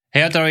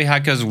Hey Authority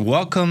Hackers,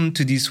 welcome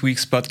to this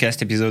week's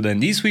podcast episode.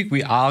 And this week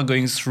we are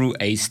going through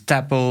a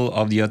staple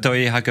of the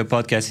Authority Hacker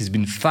podcast. It's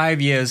been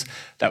 5 years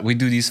that we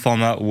do this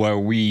format where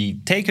we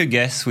take a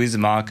guess with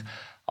Mark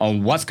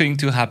on what's going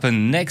to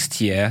happen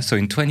next year, so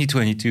in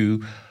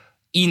 2022,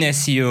 in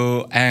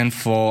SEO and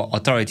for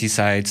authority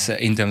sites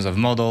in terms of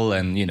model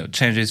and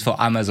changes for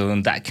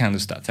Amazon, that kind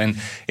of stuff. And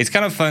it's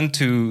kind of fun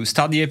to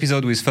start the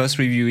episode with first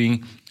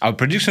reviewing our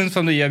predictions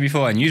from the year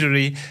before, and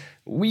usually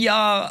we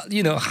are,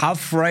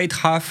 half right,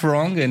 half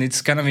wrong, and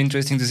it's kind of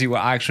interesting to see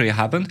what actually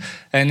happened.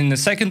 And in the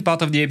second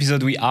part of the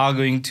episode, we are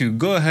going to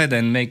go ahead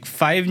and make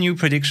 5 new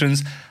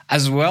predictions,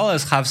 as well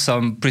as have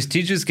some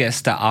prestigious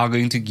guests that are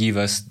going to give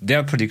us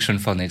their prediction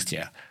for next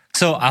year.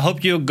 So I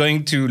hope you're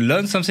going to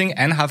learn something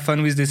and have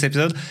fun with this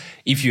episode.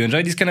 If you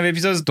enjoy these kind of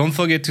episodes, don't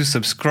forget to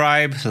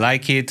subscribe,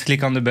 like it,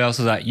 click on the bell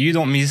so that you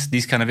don't miss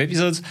these kind of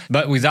episodes.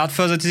 But without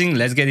further teasing,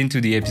 let's get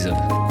into the episode.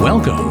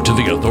 Welcome to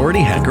the Authority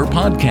Hacker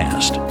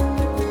Podcast.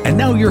 And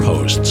now your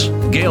hosts,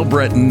 Gael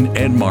Breton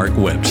and Mark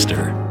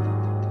Webster.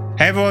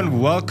 Hey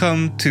everyone,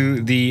 welcome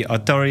to the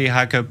Authority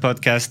Hacker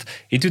Podcast.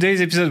 In today's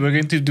episode, we're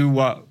going to do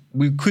what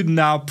we could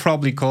now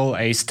probably call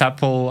a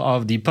staple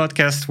of the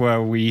podcast,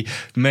 where we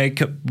make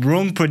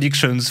wrong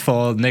predictions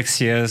for next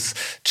year's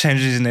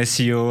changes in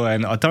SEO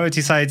and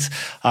authority sites.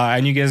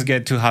 And you guys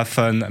get to have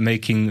fun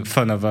making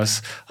fun of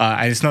us.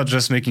 And it's not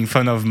just making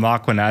fun of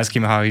Mark when I ask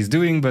him how he's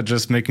doing, but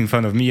just making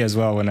fun of me as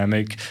well when I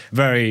make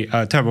very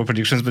terrible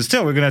predictions. But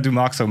still, we're going to do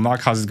Mark. So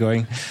Mark, how's it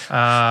going?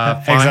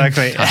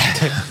 Exactly.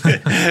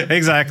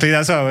 Exactly.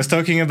 That's what I was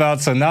talking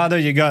about. So now that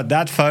you got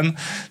that fun,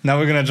 now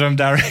we're going to jump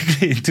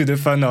directly into the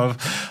fun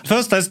of...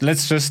 First,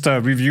 let's just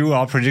review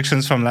our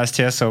predictions from last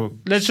year. So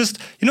let's just,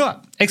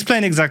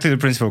 explain exactly the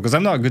principle, because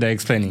I'm not good at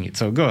explaining it.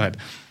 So go ahead.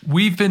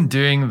 We've been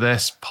doing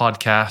this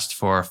podcast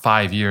for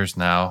 5 years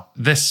now,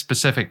 this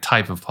specific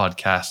type of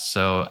podcast.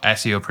 So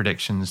SEO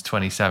predictions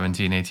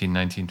 2017, 18,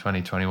 19,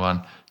 20,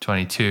 21,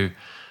 22.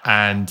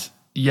 And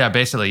yeah,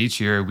 basically each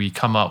year we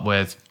come up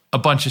with a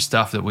bunch of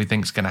stuff that we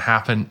think is going to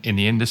happen in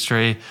the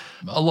industry.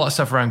 A lot of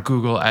stuff around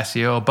Google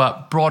SEO,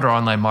 but broader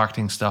online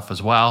marketing stuff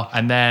as well.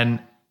 And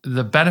then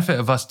the benefit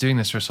of us doing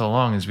this for so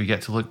long is we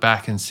get to look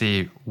back and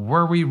see,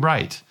 were we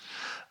right?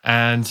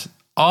 And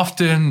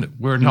often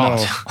we're not.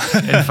 No.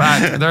 In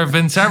fact, there have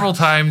been several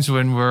times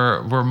when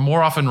we're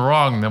more often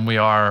wrong than we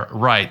are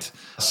right.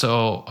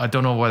 So I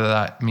don't know whether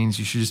that means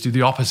you should just do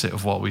the opposite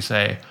of what we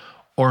say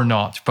or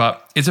not.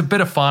 But it's a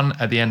bit of fun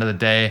at the end of the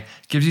day.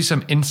 It gives you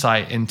some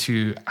insight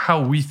into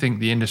how we think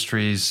the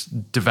industry is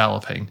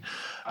developing.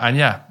 And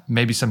yeah,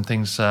 maybe some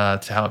things to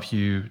help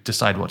you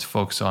decide what to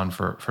focus on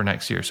for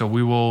next year. So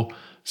we will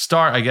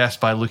start, I guess,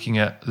 by looking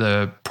at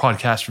the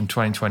podcast from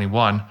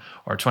 2021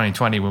 or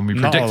 2020 when we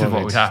predicted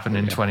what would happen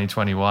in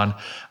 2021,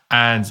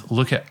 and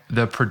look at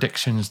the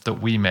predictions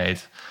that we made,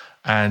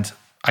 and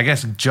I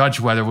guess judge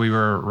whether we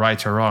were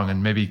right or wrong,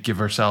 and maybe give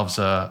ourselves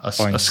a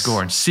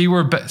score and see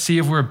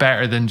if we're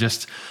better than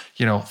just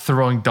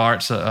throwing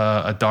darts at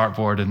a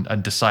dartboard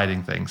and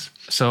deciding things.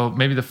 So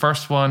maybe the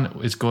first one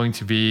is going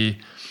to be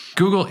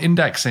Google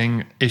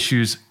indexing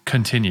issues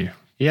continue.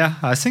 Yeah,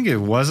 I think it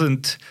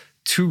wasn't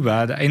too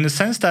bad in the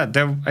sense that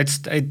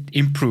it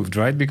improved,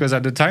 right? Because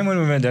at the time when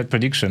we made that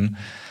prediction,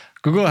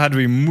 Google had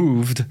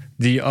removed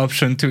the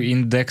option to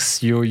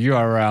index your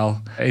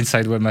URL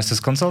inside Webmaster's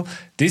Console.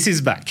 This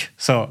is back.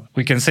 So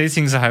we can say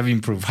things have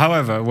improved.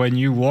 However, when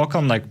you work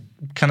on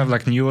kind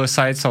of newer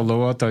sites or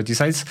lower authority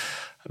sites,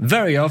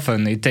 very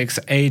often it takes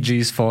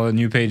ages for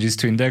new pages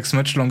to index,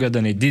 much longer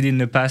than it did in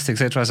the past,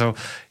 etc. So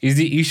is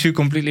the issue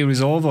completely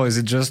resolved, or is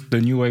it just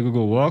the new way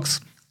Google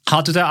works?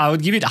 Hard to tell. I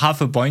would give it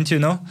half a point,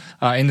 in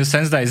the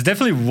sense that it's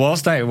definitely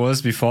worse than it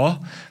was before,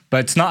 but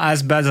it's not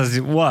as bad as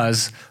it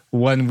was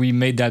when we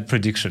made that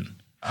prediction.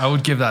 I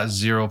would give that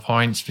 0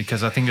 points,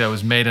 because I think that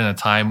was made in a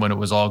time when it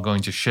was all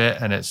going to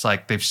shit, and it's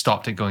like they've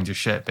stopped it going to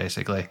shit,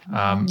 basically.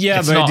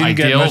 Yeah, but it didn't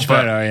get much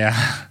better,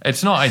 yeah.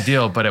 It's not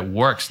ideal, but it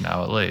works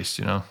now, at least,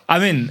 I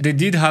mean, they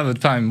did have a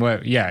time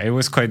where, it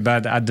was quite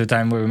bad at the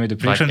time where we made the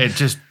prediction. It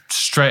just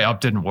straight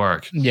up didn't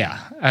work. Yeah,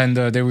 and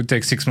they would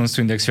take 6 months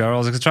to index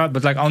URLs, etc.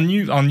 But on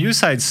new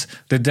sites,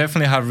 they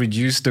definitely have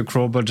reduced the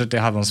crawl budget they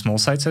have on small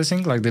sites, I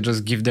think. They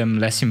just give them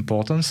less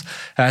importance.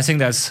 And I think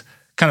that's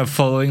kind of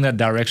following that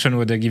direction,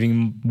 where they're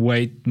giving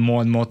way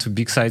more and more to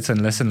big sites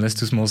and less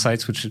to small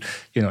sites, which is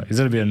a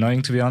little bit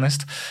annoying, to be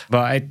honest.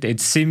 But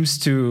it seems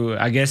to,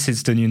 I guess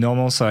it's the new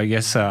normal. So I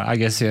guess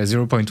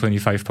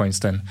 0.25 points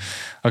then.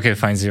 Okay,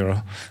 fine,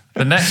 0.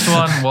 The next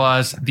one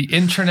was the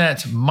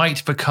internet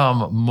might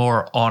become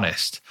more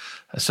honest.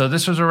 So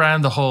this was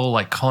around the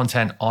whole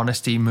content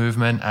honesty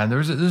movement, and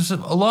there's a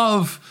lot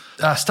of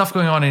stuff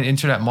going on in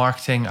internet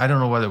marketing. I don't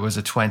know whether it was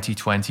a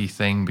 2020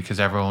 thing because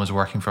everyone was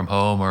working from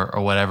home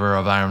or whatever,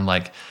 around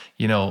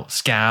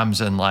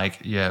scams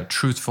and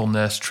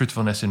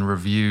truthfulness in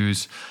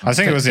reviews. I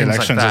think it was the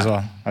elections as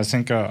well. I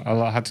think a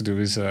lot had to do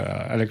with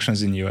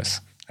elections in the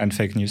US and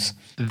fake news.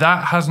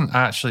 That hasn't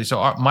actually.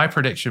 So my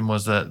prediction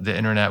was that the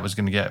internet was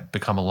going to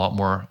become a lot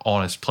more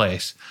honest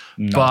place.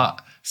 No.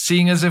 But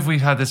seeing as if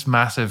we've had this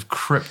massive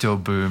crypto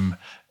boom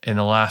in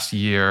the last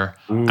year.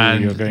 Ooh,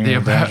 and you're going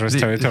into dangerous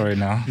territory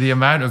now. The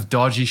amount of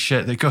dodgy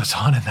shit that goes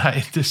on in that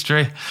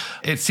industry.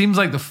 It seems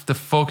like the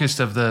focus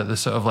of the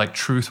sort of like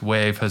truth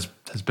wave has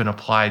been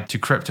applied to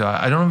crypto.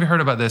 I don't know if you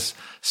heard about this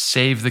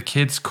Save the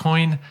Kids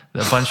coin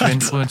that a bunch of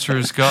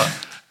influencers got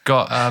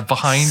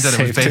behind, and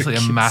it was basically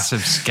a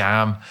massive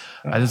scam.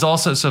 And there's all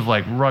sorts of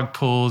like rug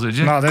pulls. There's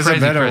a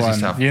better one.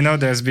 Stuff.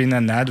 There's been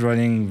an ad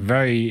running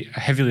very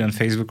heavily on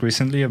Facebook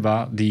recently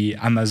about the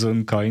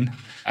Amazon coin.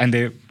 And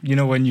they,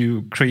 when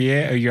you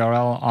create a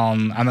URL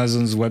on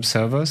Amazon's web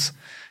servers,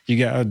 you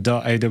get a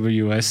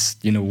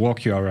 .aws, work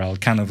URL,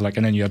 kind of like,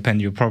 and then you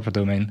append your proper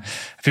domain.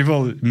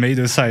 People made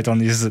a site on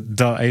these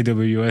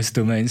 .aws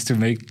domains to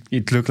make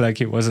it look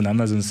like it was an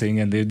Amazon thing,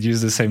 and they'd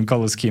use the same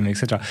color scheme,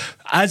 etc.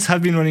 Ads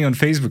have been running on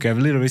Facebook. I've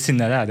literally seen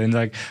that ad, and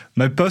like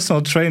my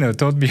personal trainer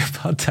told me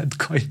about that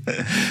coin.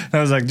 And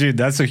I was like, dude,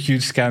 that's a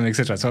huge scam,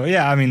 etc. So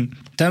yeah, in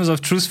terms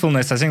of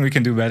truthfulness, I think we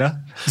can do better.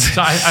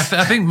 So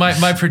I think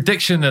my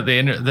prediction that the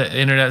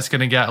internet's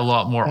going to get a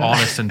lot more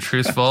honest and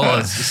truthful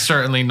has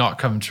certainly not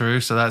come true.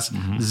 So that's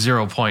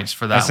 0 points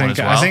for that one as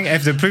well. I think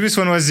if the previous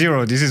one was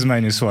 0, this is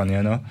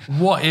 -1,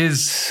 What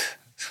is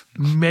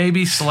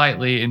maybe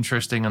slightly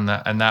interesting on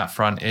that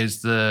front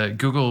is the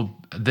Google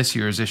this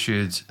year has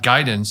issued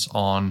guidance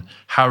on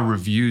how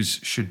reviews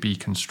should be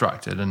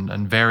constructed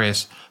and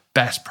various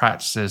best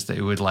practices that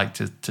you would like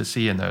to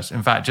see in those.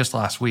 In fact, just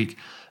last week,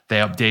 they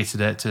updated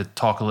it to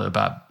talk a little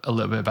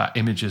bit about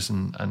images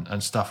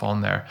and stuff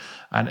on there.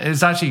 And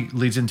it actually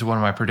leads into one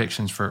of my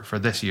predictions for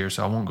this year,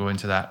 so I won't go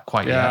into that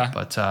quite yet.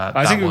 But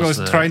I think we was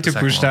trying to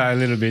push that a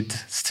little bit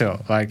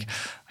still.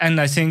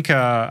 And I think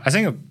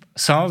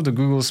some of the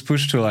Google's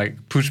push to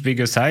push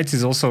bigger sites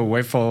is also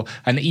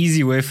an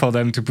easy way for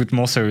them to put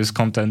more serious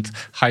content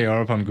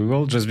higher up on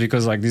Google, just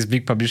because these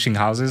big publishing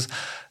houses,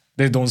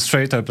 they don't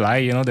straight up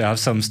lie, they have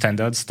some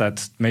standards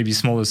that maybe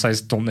smaller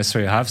sites don't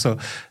necessarily have. So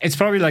it's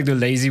probably the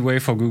lazy way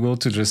for Google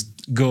to just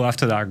go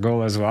after that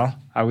goal as well,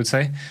 I would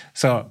say.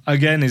 So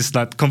again, it's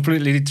not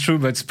completely true,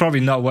 but it's probably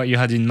not what you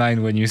had in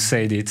mind when you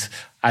said it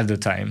at the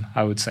time,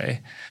 I would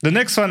say. The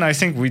next one, I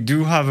think we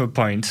do have a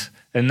point,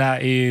 and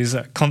that is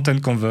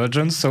content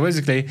convergence. So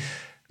basically,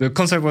 the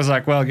concept was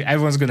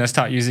everyone's going to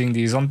start using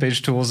these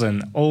on-page tools,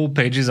 and all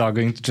pages are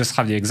going to just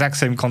have the exact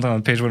same content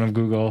on page 1 of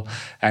Google,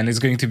 and it's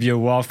going to be a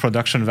war of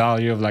production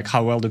value of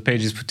how well the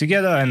page is put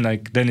together, and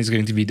then it's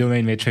going to be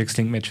domain metrics,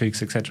 link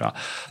metrics, etc.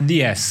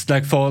 Yes,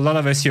 for a lot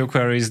of SEO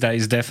queries, that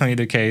is definitely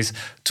the case,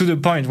 to the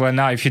point where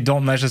now if you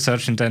don't measure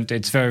search intent,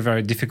 it's very,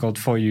 very difficult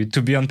for you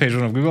to be on page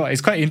 1 of Google. It's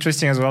quite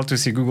interesting as well to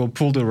see Google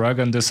pull the rug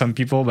under some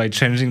people by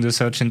changing the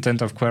search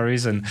intent of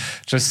queries, and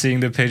just seeing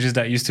the pages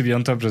that used to be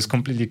on top just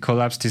completely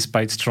collapse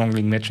despite strong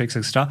link metrics,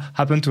 etc.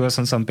 Happened to us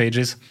on some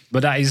pages,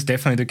 but that is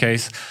definitely the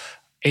case.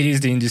 It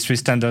is the industry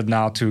standard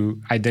now to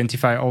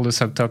identify all the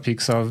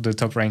subtopics of the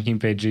top ranking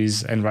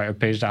pages and write a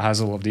page that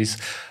has all of this.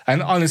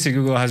 And honestly,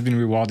 Google has been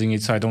rewarding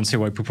it, so I don't see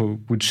why people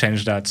would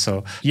change that.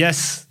 So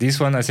yes, this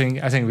one, I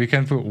think we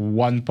can put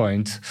 1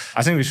 point.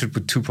 I think we should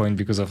put 2 points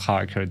because of how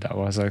accurate that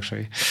was,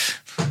 actually.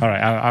 All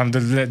right, I'm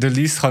the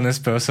least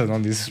honest person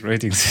on this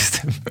rating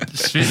system.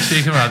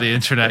 Speaking about the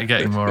internet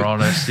getting more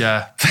honest,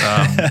 you're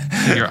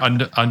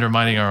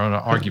undermining our own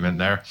argument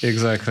there.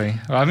 Exactly.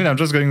 I'm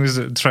just going with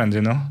the trend,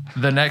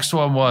 The next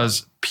one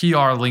was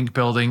PR link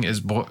building is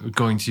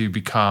going to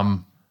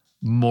become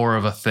more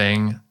of a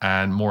thing,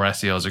 and more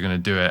SEOs are going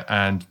to do it.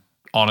 And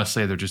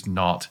honestly, they're just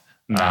not.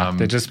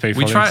 They just pay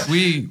for it.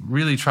 We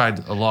really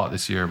tried a lot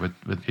this year with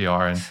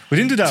PR, and we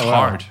didn't do that well.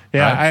 Hard.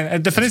 Yeah, right?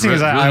 and the funny thing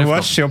is, I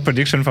watched your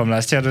prediction from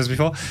last year just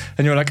before,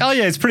 and you were like, "Oh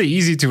yeah, it's pretty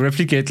easy to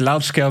replicate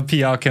large-scale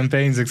PR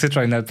campaigns,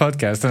 etc." in that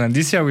podcast. And then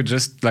this year we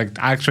just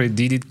actually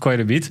did it quite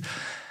a bit.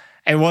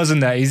 It wasn't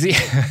that easy.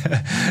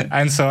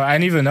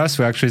 and even us,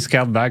 we actually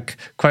scaled back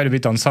quite a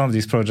bit on some of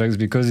these projects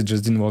because it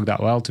just didn't work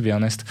that well, to be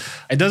honest.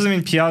 It doesn't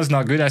mean PR is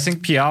not good. I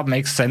think PR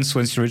makes sense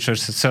once you reach a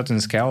certain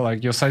scale,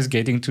 your size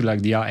getting to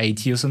DR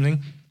 80 or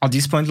something. At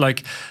this point,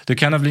 the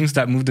kind of links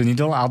that move the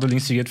needle are the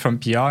links you get from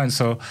PR. And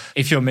so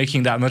if you're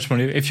making that much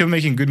money, if you're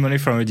making good money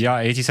from a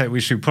DR 80 site,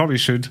 which you probably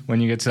should when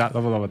you get to that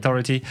level of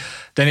authority,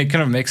 then it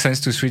kind of makes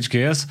sense to switch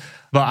gears.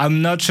 But I'm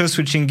not sure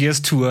switching gears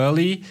too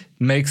early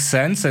makes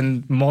sense.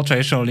 And more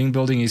traditional link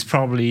building is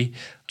probably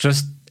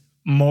just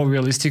more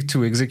realistic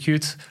to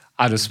execute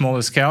at a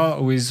smaller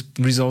scale with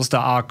results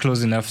that are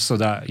close enough so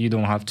that you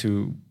don't have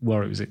to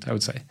worry with it, I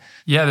would say.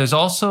 Yeah, there's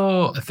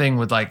also a thing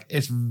with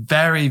it's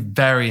very,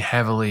 very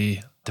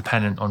heavily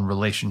dependent on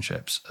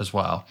relationships as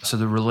well. So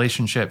the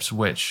relationships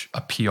which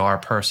a PR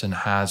person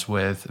has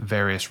with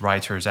various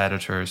writers,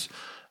 editors,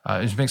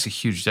 it makes a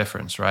huge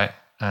difference, right?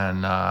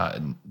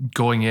 And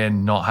going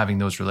in, not having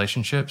those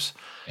relationships,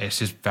 it's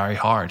just very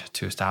hard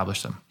to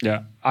establish them.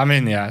 Yeah.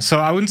 So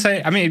I wouldn't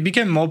say, it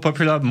became more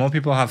popular. More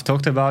people have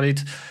talked about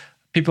it.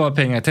 People are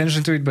paying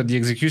attention to it, but the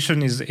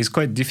execution is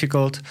quite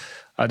difficult.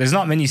 There's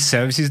not many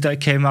services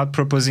that came out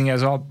proposing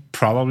as well,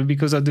 probably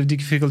because of the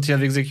difficulty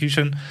of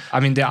execution. I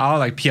mean, there are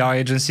like PR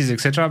agencies,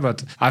 etc.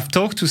 But I've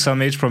talked to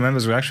some H Pro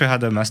members. We actually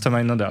had a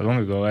mastermind not that long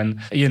ago. And,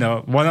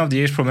 one of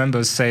the H Pro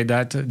members said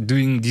that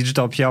doing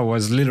digital PR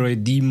was literally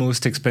the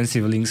most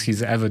expensive links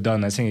he's ever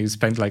done. I think he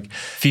spent like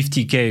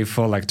 50K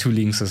for like 2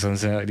 links or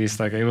something like this.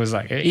 Like, it was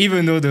like,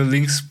 even though the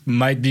links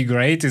might be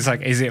great, it's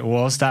like, is it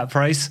worth that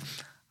price?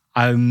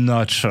 I'm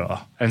not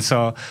sure. And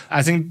so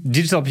I think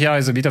digital PR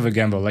is a bit of a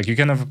gamble. Like, you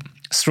kind of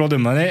throw the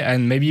money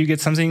and maybe you get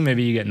something,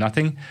 maybe you get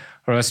nothing.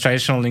 Whereas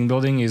traditional link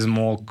building is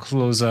more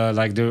closer,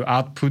 like the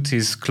output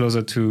is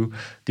closer to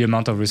the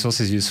amount of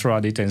resources you throw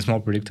at it, and it's more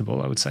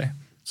predictable, I would say.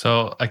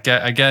 So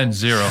again,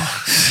 0.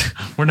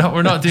 we're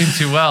not doing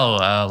too well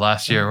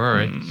last year, were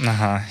we?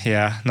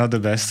 Yeah, not the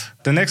best.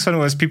 The next one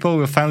was people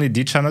will finally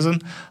ditch Amazon.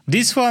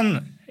 This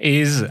one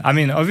is, I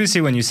mean,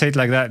 obviously when you say it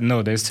like that,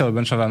 no, there's still a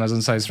bunch of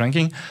Amazon sites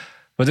ranking.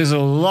 But there's a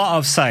lot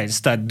of sites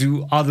that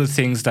do other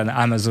things than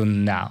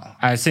Amazon now.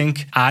 I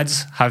think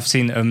ads have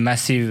seen a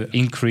massive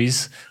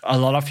increase. A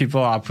lot of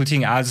people are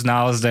putting ads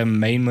now as their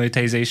main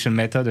monetization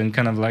method and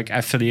kind of like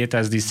affiliate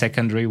as the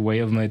secondary way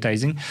of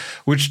monetizing,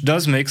 which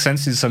does make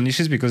sense in some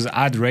niches because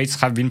ad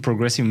rates have been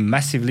progressing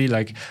massively.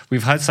 Like,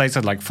 we've had sites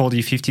at like $40,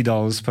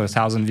 $50 per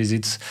 1,000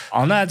 visits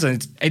on ads.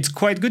 And it's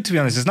quite good, to be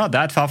honest. It's not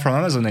that far from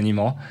Amazon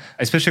anymore,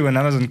 especially when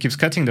Amazon keeps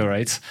cutting the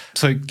rates.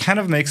 So it kind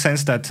of makes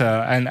sense that,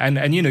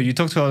 and you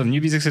talk to a lot of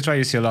newbies, etc.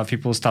 You see a lot of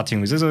people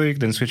starting with Ezoic,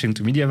 then switching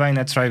to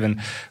Mediavine, Thrive, and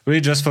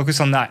really just focus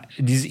on that,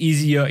 these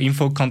easier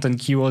info content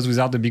keywords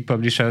without the big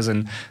publishers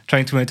and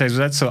trying to monetize with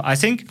that. So I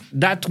think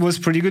that was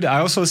pretty good. I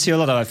also see a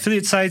lot of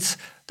affiliate sites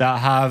that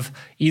have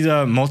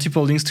either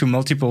multiple links to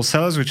multiple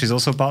sellers, which is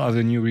also part of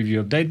the new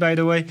review update, by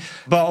the way,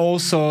 but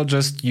also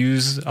just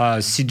use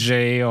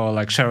CJ or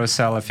like share a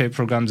sell affiliate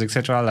programs,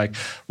 etc. Like,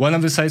 one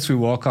of the sites we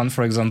work on,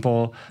 for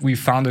example, we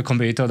found a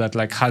competitor that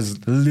like has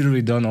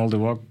literally done all the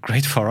work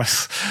great for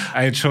us.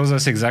 And it shows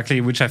us exactly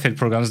which affiliate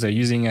programs they're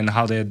using and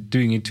how they're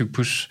doing it to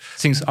push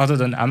things other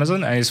than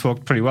Amazon, and it's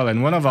worked pretty well.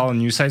 And one of our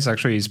new sites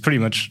actually is pretty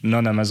much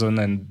non-Amazon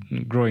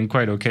and growing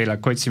quite okay,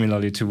 like quite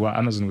similarly to what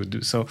Amazon would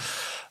do. So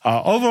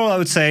overall, I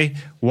would say,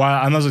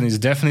 while Amazon is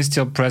definitely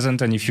still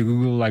present, and if you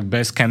Google like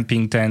best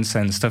camping tents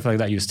and stuff like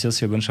that, you still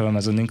see a bunch of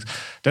Amazon links.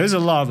 There is a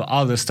lot of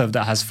other stuff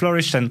that has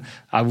flourished, and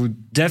I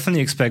would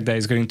definitely expect that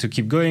it's going to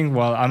keep going.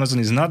 While Amazon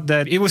is not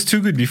dead, it was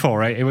too good before,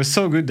 right? It was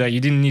so good that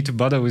you didn't need to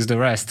bother with the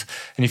rest.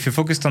 And if you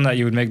focused on that,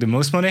 you would make the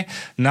most money.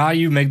 Now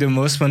you make the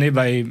most money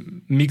by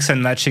mix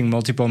and matching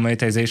multiple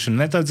monetization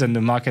methods, and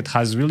the market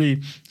has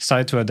really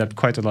started to adapt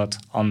quite a lot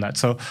on that.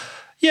 So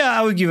yeah,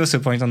 I would give us a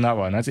point on that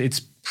one.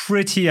 It's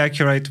pretty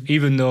accurate,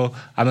 even though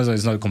Amazon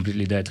is not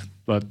completely dead,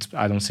 but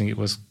I don't think it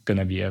was going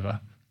to be ever.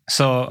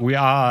 So we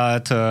are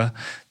at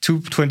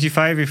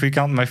 225 if we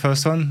count my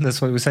first one.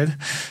 That's what we said.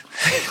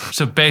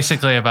 So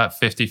basically about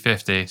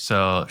 50-50.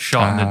 So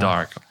shot in the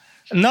dark.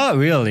 Not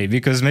really,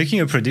 because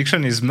making a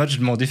prediction is much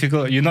more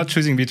difficult. You're not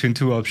choosing between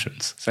 2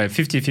 options. So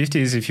 50-50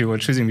 is if you were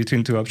choosing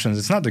between 2 options.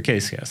 It's not the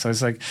case here. So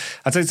it's like,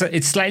 I'd say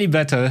it's slightly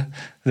better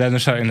than a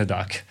shot in the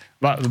dark.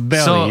 But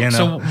barely,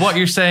 So what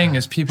you're saying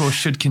is people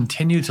should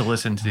continue to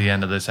listen to the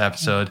end of this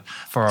episode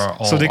for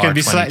all so they can our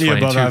be slightly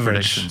above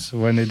average predictions.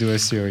 when they do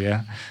SEO,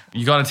 yeah.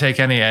 You got to take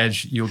any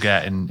edge you'll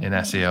get in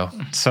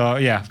SEO. So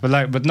yeah,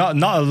 but not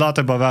a lot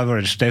above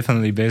average,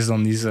 definitely based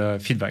on these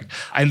feedback.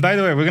 And by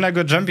the way, we're gonna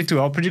go jump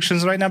into our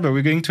predictions right now, but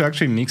we're going to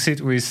actually mix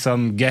it with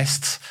some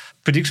guests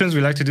predictions.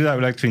 We like to do that.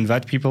 We like to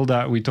invite people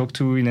that we talk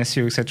to in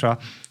SEO, etc.,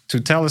 to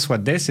tell us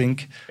what they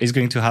think is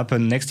going to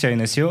happen next year in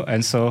SEO.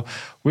 And so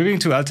we're going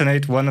to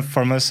alternate one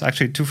from us,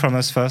 actually 2 from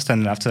us first,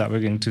 and after that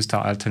we're going to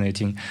start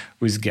alternating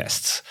with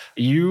guests.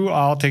 You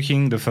are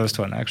taking the first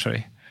one,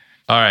 actually.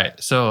 All right.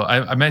 So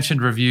I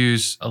mentioned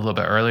reviews a little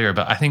bit earlier,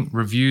 but I think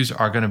reviews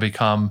are going to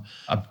become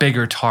a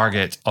bigger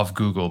target of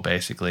Google,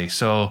 basically.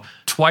 So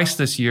twice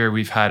this year,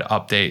 we've had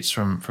updates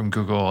from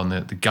Google on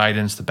the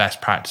guidance, the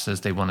best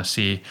practices they want to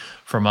see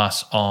from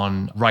us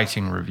on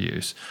writing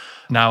reviews.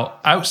 Now,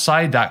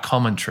 outside that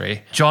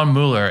commentary, John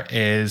Mueller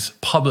is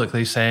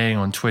publicly saying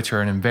on Twitter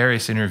and in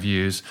various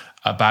interviews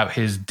about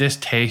his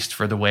distaste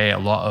for the way a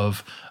lot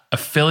of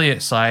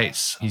affiliate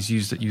sites, he's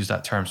used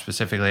that term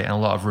specifically, and a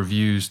lot of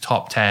reviews,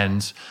 top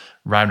 10s,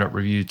 roundup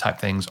review type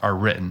things are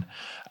written.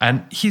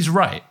 And he's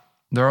right.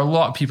 There are a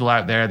lot of people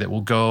out there that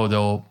will go,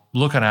 they'll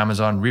look on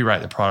Amazon,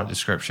 rewrite the product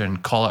description,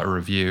 call it a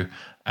review,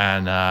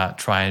 and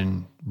try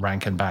and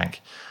rank and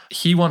bank.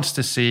 He wants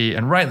to see,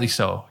 and rightly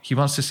so, he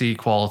wants to see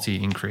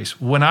quality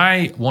increase. When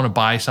I want to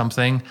buy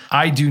something,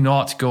 I do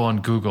not go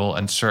on Google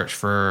and search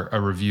for a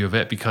review of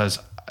it because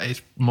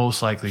it's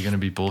most likely going to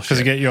be bullshit. Because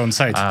you get your own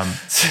site.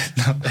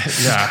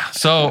 Yeah.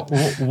 So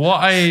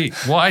what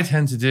I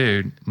tend to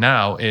do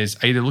now is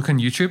I either look on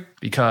YouTube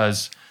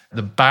because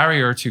the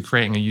barrier to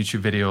creating a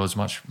YouTube video is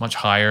much, much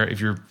higher. If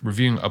you're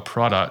reviewing a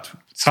product,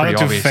 it's pretty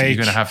obvious you're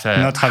going to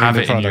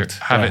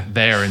have it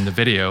there in the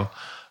video.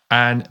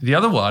 And the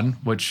other one,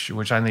 which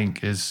I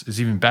think is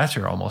even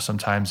better almost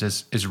sometimes,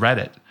 is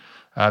Reddit.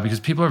 Because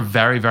people are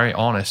very, very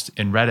honest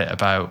in Reddit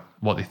about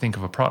what they think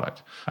of a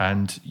product.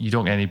 And you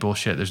don't get any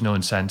bullshit. There's no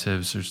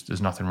incentives.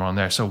 There's nothing wrong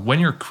there. So when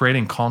you're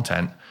creating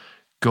content,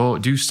 go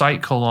do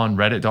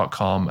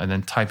site:reddit.com and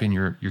then type in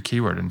your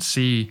keyword and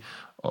see,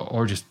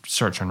 or just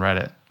search on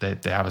Reddit.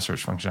 They have a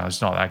search function.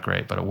 It's not that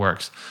great, but it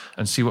works.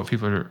 And see what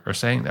people are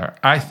saying there.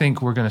 I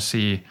think we're going to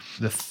see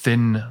the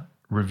thin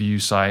review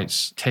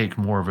sites take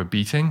more of a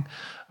beating.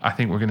 I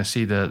think we're going to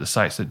see the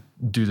sites that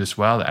do this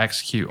well, that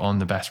execute on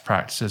the best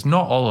practices.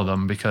 Not all of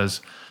them,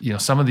 because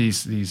some of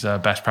these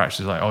best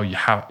practices, like you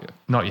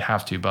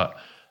have to, but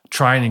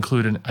try and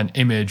include an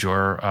image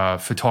or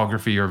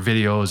photography or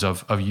videos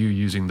of you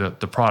using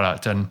the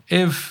product. And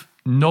if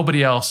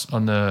nobody else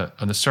on the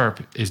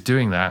SERP is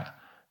doing that,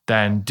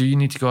 then do you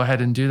need to go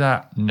ahead and do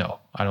that? No,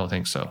 I don't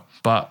think so.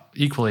 But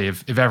equally,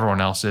 if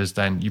everyone else is,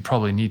 then you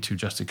probably need to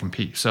just to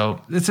compete.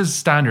 So this is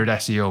standard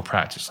SEO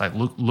practice. Like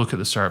look at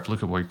the SERP,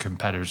 look at what your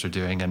competitors are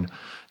doing, and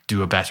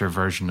do a better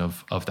version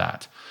of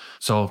that.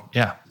 So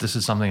yeah, this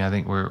is something I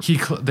think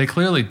they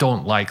clearly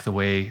don't like the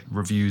way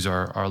reviews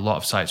are. A lot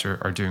of sites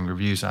are doing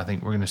reviews, and I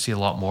think we're going to see a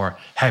lot more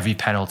heavy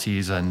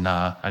penalties and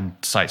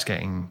sites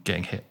getting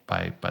hit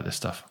by this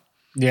stuff.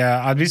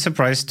 Yeah, I'd be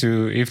surprised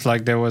too if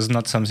there was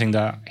not something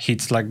that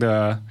hits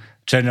the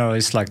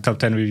generalist top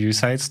 10 review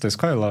sites. There's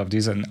quite a lot of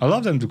these, and a lot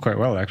of them do quite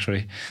well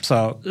actually.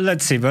 So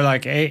let's see.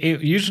 But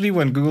usually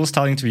when Google's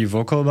starting to be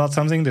vocal about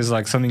something, there's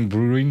something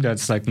brewing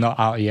that's not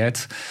out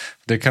yet.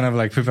 They're kind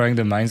of preparing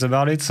their minds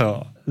about it.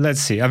 So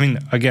let's see. I mean,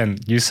 again,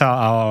 you saw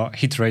our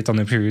hit rate on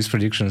the previous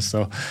predictions,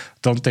 so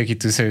don't take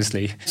it too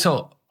seriously.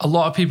 So a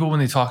lot of people, when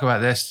they talk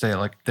about this,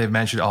 they've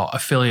mentioned,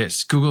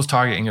 affiliates. Google's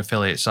targeting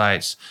affiliate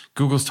sites.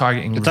 Google's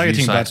targeting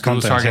review sites.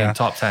 Google's targeting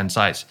top 10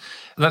 sites.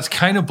 That's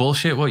kind of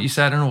bullshit what you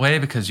said in a way,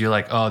 because you're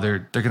like, they're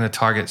going to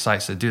target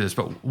sites that do this.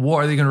 But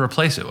what are they going to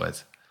replace it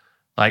with?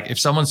 If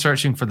someone's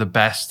searching for the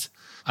best,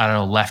 I don't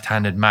know,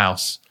 left-handed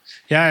mouse.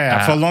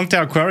 Yeah. For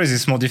long-tail queries,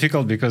 it's more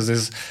difficult because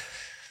there's...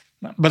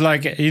 But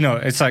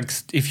it's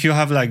if you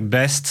have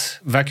best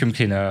vacuum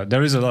cleaner,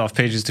 there is a lot of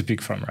pages to pick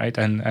from, right?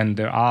 And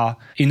there are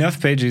enough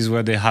pages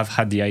where they have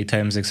had the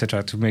items,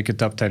 etc., to make a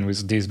top 10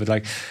 with this. But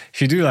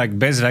if you do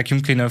best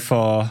vacuum cleaner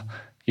for,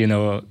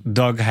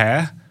 dog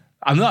hair,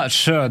 I'm not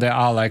sure there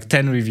are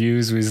 10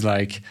 reviews with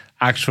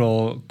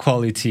actual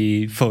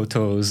quality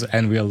photos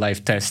and real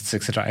life tests,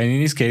 etc. And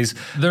in this case,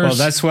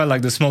 that's where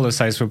the smaller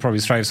sites will probably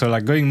strive. So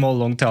going more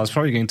long tail is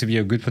probably going to be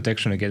a good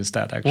protection against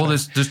that. Actually, well,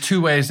 there's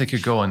two ways they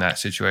could go in that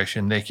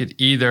situation. They could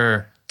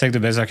either take the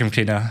best vacuum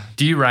cleaner,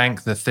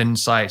 derank the thin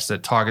sites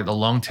that target the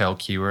long tail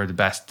keyword, the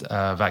best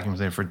vacuum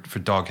cleaner for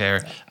dog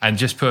hair, and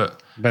just put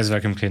best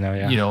vacuum cleaner.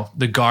 Yeah,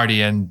 the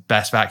Guardian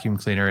best vacuum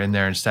cleaner in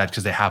there instead,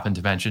 because they happen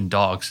to mention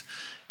dogs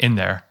in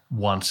there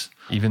once,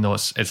 even though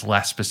it's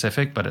less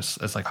specific, but it's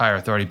higher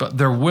authority. But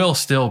there will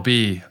still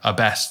be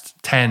a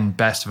 10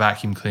 best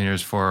vacuum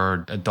cleaners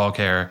for dog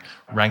hair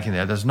ranking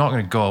there. That's not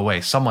going to go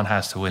away. Someone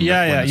has to win.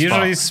 Yeah.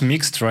 Usually it's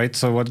mixed, right?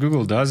 So what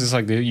Google does is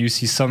you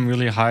see some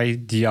really high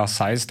DR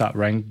sites that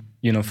rank,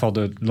 for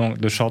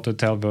the shorter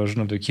tail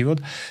version of the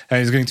keyword, and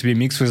it's going to be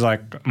mixed with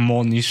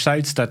more niche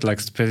sites that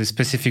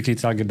specifically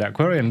target that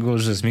query, and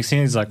Google's just mixing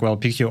it. It's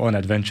pick your own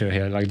adventure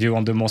here. Do you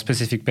want the more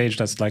specific page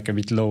that's a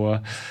bit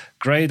lower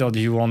grade, or do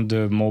you want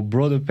the more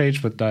broader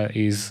page but that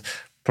is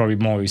probably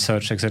more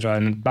research, etc.?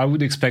 And I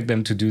would expect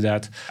them to do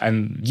that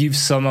and give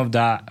some of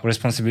that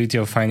responsibility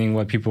of finding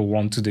what people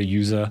want to the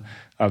user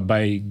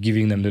by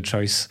giving them the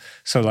choice.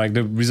 So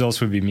the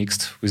results will be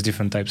mixed with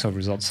different types of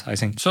results, I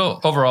think. So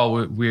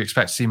overall, we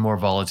expect to see more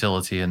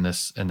volatility in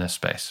this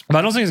space. But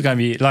I don't think it's going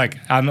to be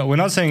we're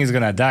not saying it's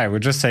going to die. We're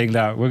just saying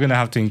that we're going to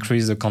have to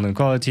increase the content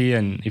quality.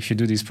 And if you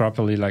do this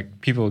properly,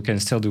 people can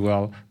still do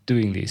well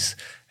doing this.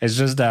 It's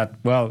just that,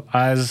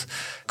 as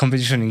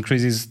competition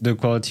increases, the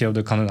quality of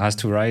the content has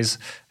to rise,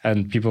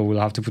 and people will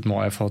have to put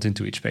more effort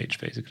into each page,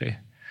 basically.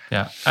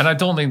 Yeah, and I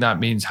don't think that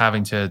means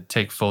having to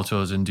take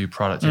photos and do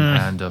product in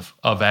hand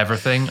of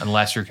everything,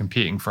 unless you're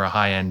competing for a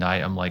high-end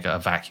item like a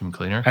vacuum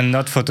cleaner. And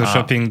not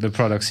photoshopping the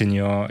products in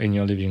your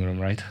living room,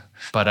 right?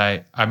 But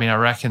I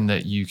reckon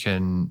that you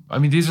can...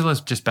 these are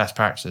just best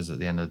practices at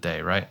the end of the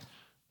day, right?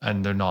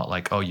 And they're not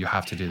you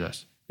have to do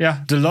this.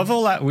 Yeah, the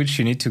level at which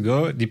you need to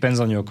go depends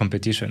on your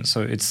competition.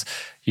 So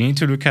you need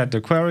to look at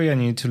the query,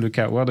 and you need to look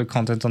at where the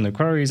content on the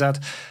query is at,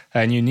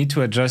 and you need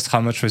to adjust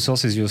how much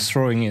resources you're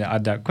throwing in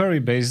at that query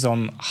based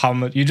on how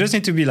much. You just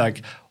need to be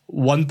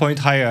 1 point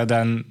higher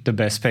than the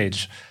best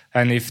page.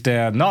 And if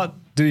they're not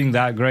doing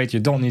that great, you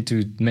don't need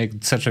to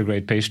make such a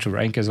great page to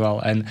rank as well.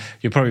 And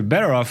you're probably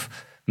better off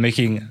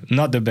making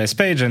not the best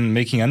page and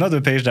making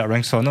another page that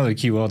ranks for another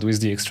keyword with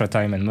the extra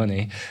time and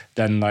money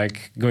than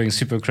going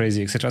super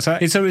crazy, etc. So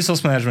it's a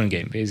resource management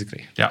game,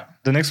 basically. Yeah.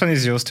 The next one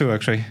is yours too,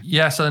 actually.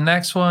 Yeah, so the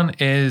next one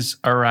is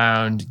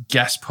around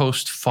guest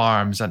post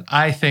farms. And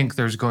I think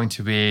there's going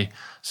to be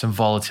some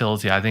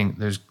volatility. I think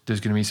there's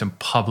going to be some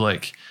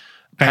public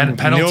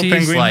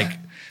penalties,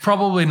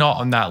 probably not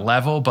on that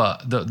level,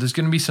 but there's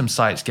going to be some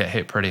sites get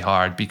hit pretty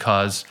hard,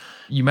 because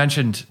you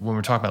mentioned when we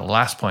were talking about the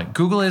last point,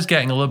 Google is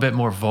getting a little bit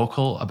more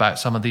vocal about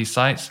some of these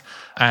sites.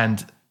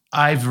 And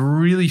I've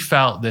really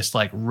felt this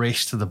like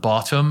race to the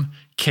bottom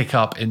kick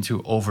up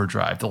into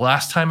overdrive. The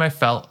last time I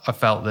felt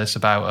this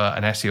about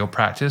an SEO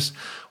practice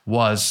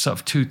was sort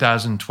of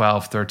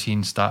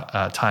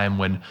 2012-13 time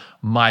when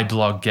my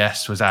blog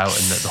Guest was out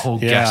and the whole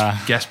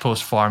guest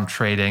post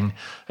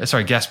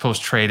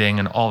trading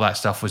and all that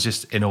stuff was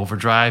just in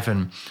overdrive,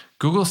 and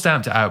Google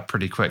stamped it out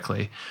pretty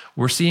quickly.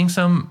 We're seeing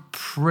some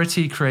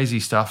pretty crazy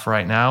stuff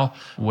right now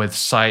with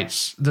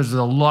sites. There's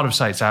a lot of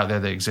sites out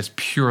there that exist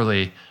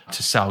purely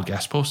to sell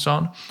guest posts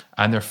on,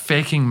 and they're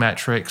faking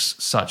metrics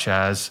such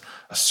as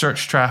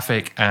search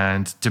traffic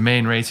and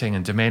domain rating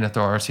and domain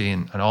authority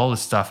and all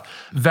this stuff.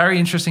 Very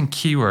interesting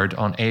keyword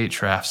on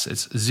Ahrefs.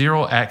 It's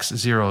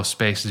 0x0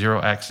 space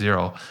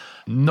 0x0.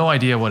 No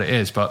idea what it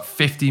is, but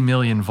 50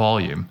 million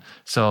volume.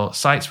 So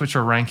sites which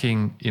are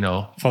ranking,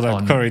 for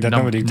that query that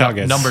nobody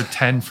targets, number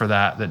 10 for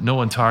that no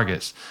one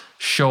targets,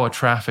 show a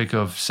traffic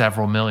of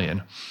several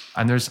million.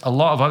 And there's a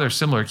lot of other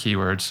similar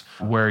keywords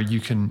where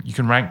you can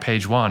rank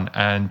page one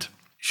and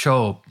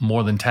show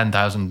more than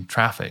 10,000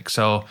 traffic.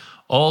 So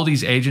all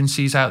these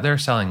agencies out there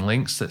selling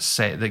links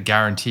that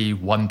guarantee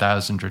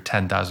 1,000 or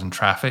 10,000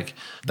 traffic,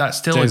 that's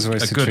still a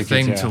good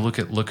thing to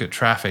look at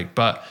traffic.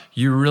 But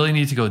you really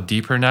need to go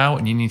deeper now,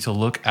 and you need to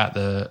look at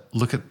the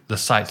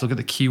sites, look at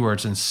the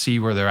keywords, and see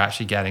where they're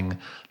actually getting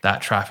that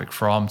traffic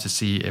from to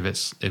see if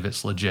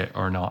it's legit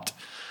or not.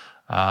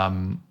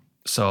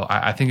 So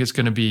I think it's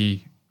going to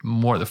be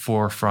more at the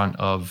forefront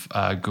of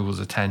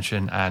Google's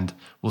attention, and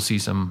we'll see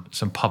some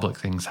public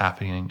things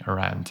happening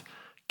around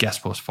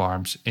guest post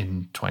farms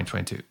in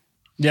 2022.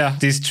 Yeah,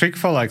 this trick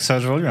for like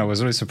search volume, I was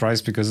really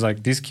surprised because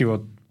like this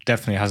keyword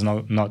definitely has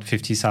not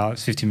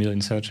 50 million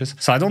searches.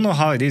 So I don't know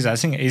how it is. I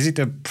think, is it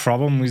a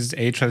problem with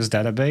Ahrefs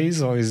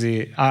database, or is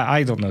it?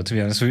 I don't know, to be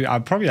honest. I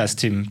probably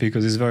asked him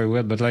because it's very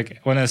weird. But like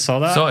when I saw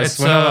that, it's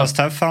when our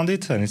staff found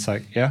it, and it's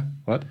like, yeah,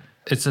 what?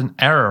 It's an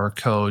error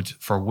code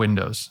for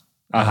Windows.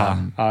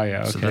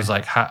 Okay. So there's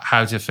like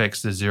how to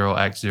fix the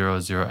 0x0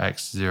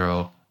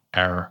 0x0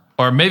 error.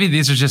 Or maybe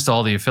these are just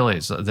all the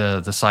affiliates,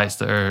 the sites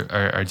that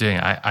are doing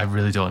it. I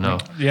really don't know.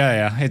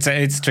 Yeah.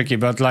 It's tricky,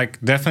 but like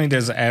definitely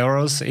there's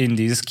errors in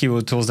these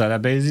keyword tools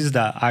databases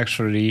that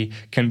actually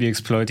can be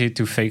exploited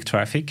to fake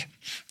traffic.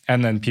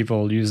 And then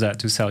people use that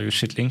to sell you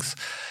shit links.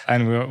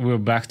 And we're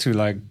back to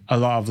like a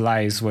lot of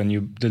lies when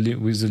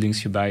with the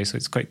links you buy. So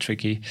it's quite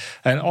tricky.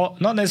 And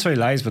not necessarily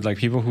lies, but like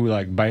people who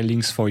like buy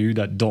links for you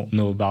that don't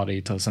know about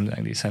it or something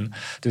like this. And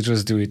they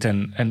just do it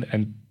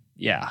and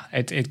yeah,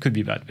 it could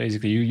be bad.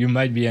 Basically, you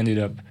might be ended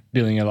up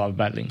building a lot of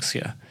bad links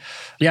here.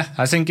 Yeah,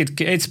 I think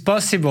it's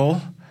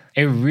possible.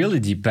 It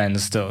really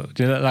depends, though.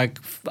 Like,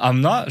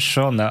 I'm not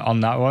sure on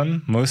that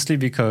one, mostly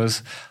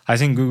because I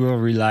think Google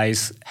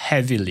relies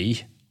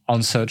heavily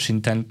on search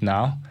intent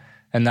now,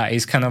 and that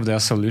is kind of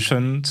their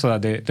solution. So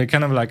that they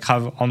kind of like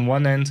have on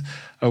one end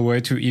a way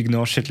to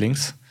ignore shit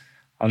links.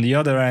 On the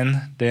other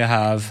end, they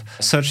have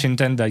search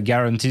intent that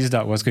guarantees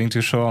that what's going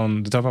to show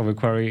on the top of a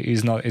query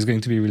is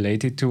going to be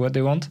related to what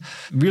they want.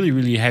 Really,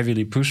 really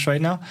heavily pushed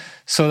right now,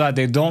 so that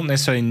they don't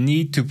necessarily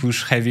need to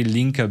push heavy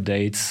link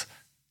updates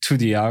to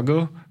the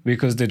algo,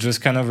 because they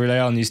just kind of rely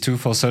on these two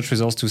for search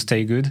results to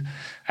stay good.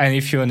 And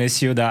if you're an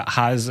SEO that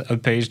has a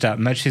page that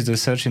matches the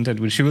search intent,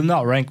 which you will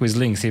not rank with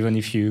links, even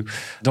if you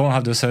don't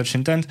have the search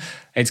intent,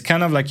 it's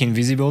kind of like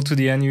invisible to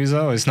the end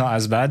user. It's not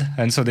as bad.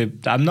 And so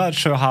I'm not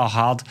sure how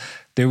hard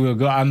they will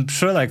go. I'm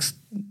sure like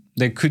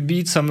there could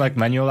be some like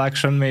manual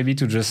action maybe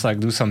to just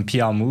like do some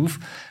PR move,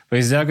 but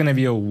is there going to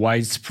be a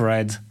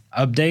widespread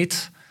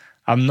update?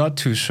 I'm not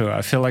too sure.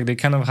 I feel like they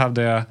kind of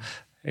have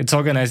it's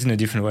organized in a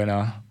different way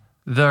now.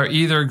 They're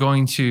either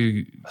going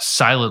to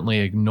silently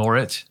ignore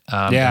it,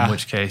 in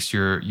which case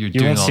you're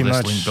doing all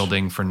this link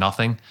building for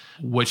nothing,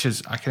 which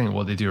is I think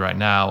what they do right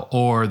now.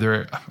 Or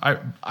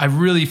I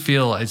really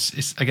feel it's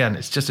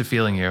just a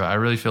feeling here. I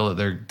really feel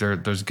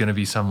that there's going to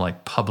be some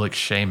like public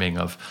shaming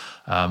of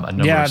a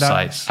number of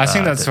sites. I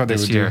think that's what they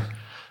would do.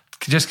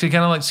 Just to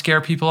kind of like scare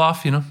people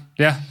off,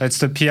 Yeah, it's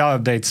the PR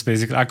updates,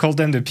 basically. I call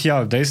them the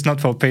PR updates, not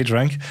for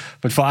PageRank,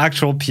 but for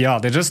actual PR.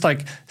 They just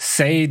like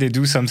say they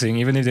do something,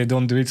 even if they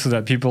don't do it, so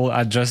that people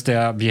adjust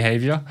their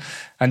behavior.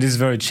 And it's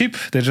very cheap.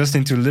 They just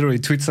need to literally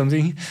tweet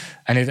something,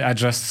 and it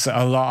adjusts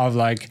a lot of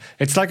like,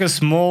 it's like a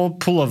small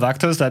pool of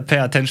actors that pay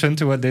attention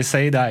to what they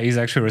say that is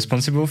actually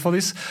responsible for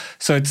this.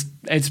 So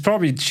it's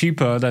probably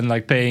cheaper than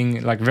like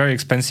paying like very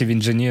expensive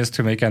engineers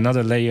to make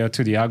another layer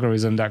to the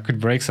algorithm that could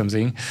break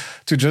something,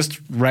 to just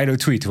write a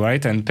tweet,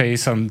 right? And pay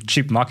some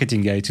cheap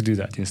marketing guy to do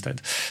that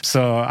instead.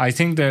 So I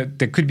think that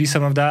there could be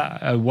some of that,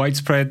 a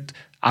widespread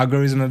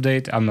algorithm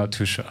update. I'm not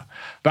too sure.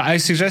 But I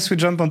suggest we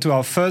jump onto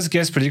our first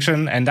guest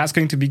prediction, and that's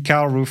going to be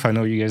Gael. I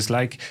know you guys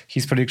like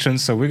his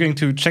predictions, so we're going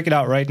to check it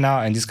out right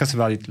now and discuss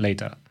about it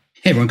later.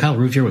 Hey everyone, Gael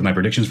here with my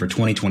predictions for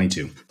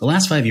 2022. The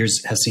last 5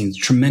 years has seen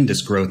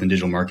tremendous growth in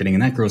digital marketing,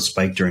 and that growth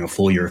spiked during a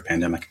full year of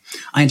pandemic.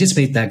 I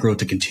anticipate that growth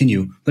to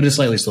continue, but at a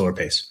slightly slower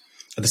pace.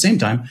 At the same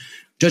time,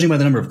 judging by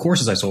the number of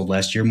courses I sold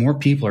last year, more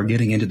people are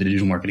getting into the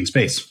digital marketing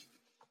space.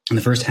 In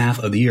the first half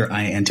of the year,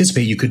 I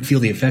anticipate you could feel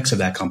the effects of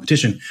that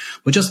competition,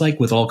 but just like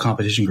with all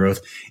competition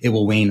growth, it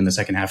will wane in the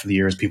second half of the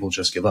year as people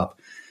just give up.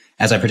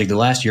 As I predicted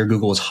last year,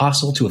 Google was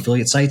hostile to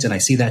affiliate sites, and I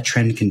see that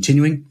trend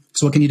continuing.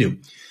 So what can you do?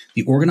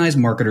 The organized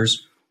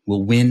marketers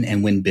will win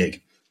and win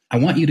big. I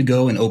want you to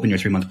go and open your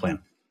 3-month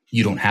plan.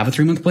 You don't have a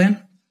 3-month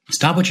plan?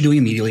 Stop what you're doing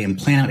immediately and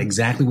plan out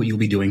exactly what you'll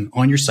be doing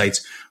on your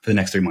sites for the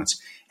next 3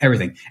 months.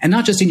 Everything. And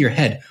not just in your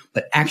head,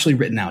 but actually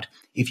written out.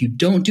 If you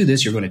don't do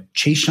this, you're going to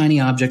chase shiny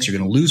objects, you're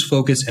going to lose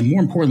focus, and more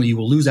importantly, you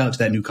will lose out to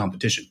that new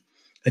competition.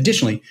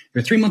 Additionally,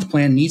 your 3-month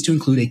plan needs to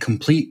include a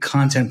complete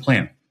content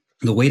plan.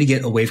 The way to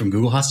get away from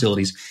Google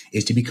hostilities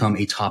is to become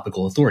a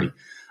topical authority.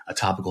 A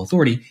topical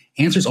authority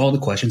answers all the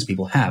questions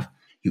people have.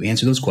 You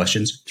answer those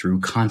questions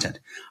through content.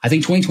 I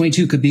think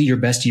 2022 could be your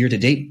best year to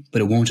date,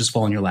 but it won't just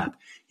fall in your lap.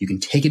 You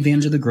can take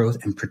advantage of the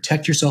growth and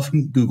protect yourself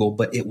from Google,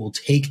 but it will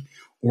take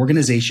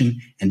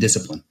organization and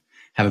discipline.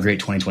 Have a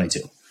great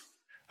 2022.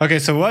 Okay,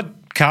 so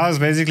what Gael is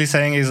basically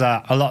saying is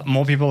that a lot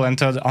more people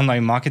entered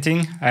online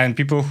marketing, and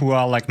people who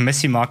are like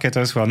messy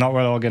marketers who are not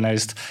well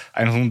organized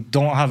and who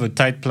don't have a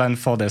tight plan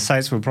for their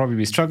sites will probably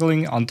be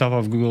struggling, on top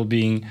of Google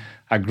being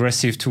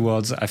aggressive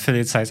towards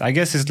affiliate sites. I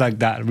guess it's like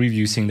that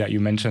review thing that you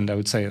mentioned. I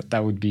would say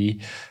that would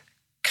be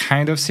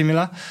kind of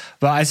similar.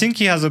 But I think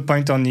he has a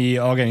point on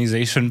the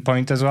organization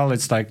point as well.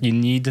 It's like you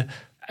need...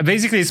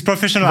 Basically, it's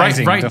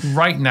professionalizing.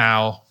 Right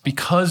now,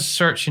 because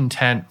search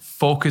intent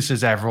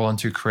focuses everyone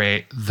to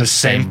create the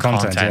same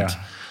content.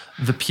 Yeah.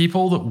 The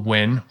people that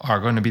win are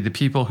going to be the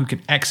people who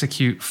can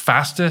execute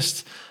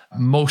fastest,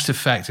 most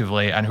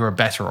effectively, and who are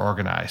better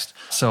organized.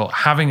 So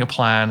having a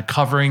plan,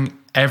 covering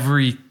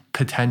every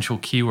potential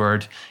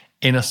keyword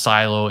in a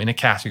silo, in a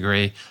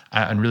category,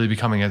 and really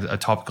becoming a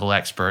topical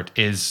expert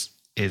is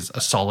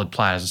a solid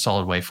plan, is a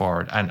solid way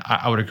forward. And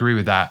I would agree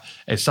with that.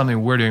 It's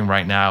something we're doing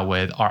right now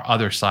with our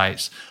other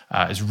sites,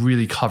 is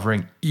really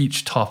covering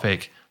each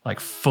topic like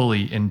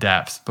fully in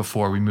depth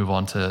before we move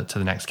on to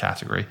the next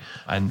category.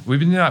 And we've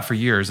been doing that for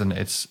years, and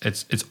it's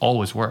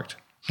always worked.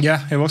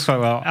 Yeah, it works quite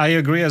well. I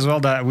agree as well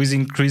that with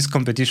increased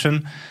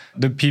competition,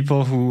 the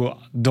people who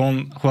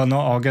are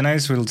not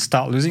organized will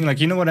start losing. Like,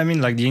 you know what I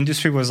mean? Like the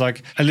industry was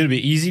like a little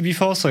bit easy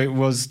before. So it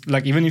was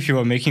like, even if you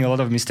were making a lot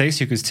of mistakes,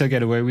 you could still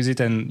get away with it.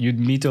 And you'd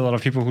meet a lot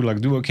of people who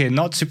like do okay,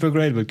 not super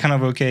great, but kind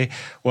of okay,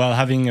 while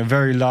having a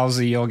very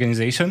lousy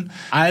organization.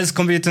 As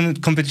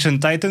competition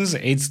tightens,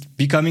 it's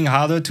becoming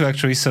harder to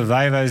actually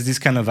survive as these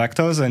kind of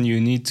actors. And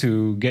you need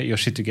to get your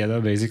shit together,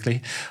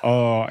 basically,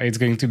 or it's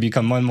going to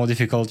become more and more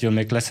difficult. You'll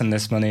make less and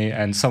less money,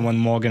 and someone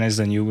more organized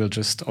than you will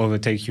just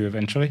overtake you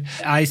eventually.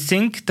 I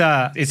think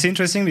that it's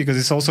interesting because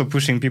it's also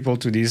pushing people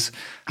to these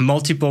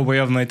multiple way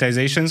of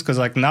monetizations, because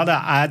like now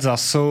that ads are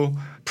so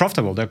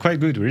profitable, they're quite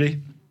good,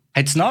 really.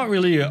 It's not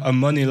really a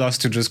money loss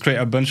to just create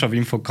a bunch of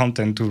info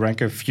content to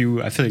rank a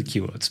few affiliate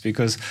keywords,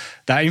 because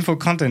that info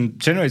content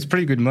generates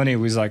pretty good money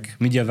with like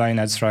Mediavine,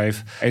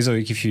 AdThrive,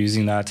 Ezoic if you're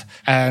using that.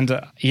 And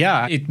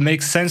yeah, it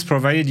makes sense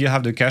provided you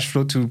have the cash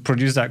flow to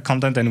produce that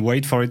content and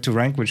wait for it to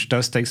rank, which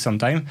does take some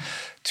time,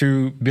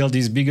 to build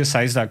these bigger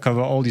sites that cover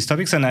all these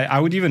topics. And I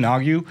would even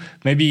argue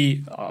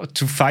maybe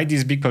to fight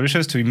these big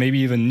publishers to maybe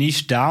even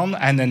niche down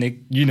and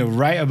then,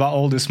 write about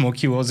all the small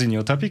keywords in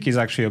your topic is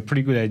actually a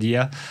pretty good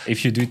idea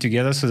if you do it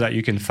together, so that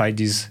you can fight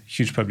these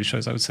huge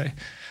publishers, I would say.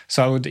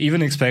 So I would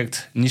even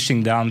expect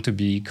niching down to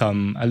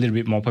become a little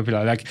bit more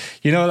popular. Like,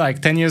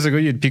 10 years ago,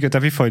 you'd pick a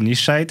topic for a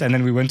niche site, and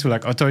then we went to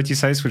like authority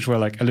sites, which were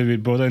like a little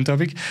bit broader in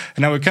topic.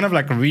 And now we're kind of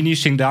like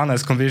re-niching down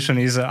as competition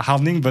is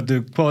hardening, but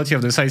the quality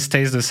of the site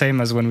stays the same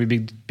as when we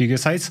build bigger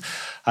sites.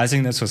 I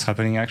think that's what's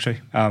happening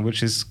actually,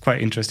 which is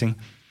quite interesting.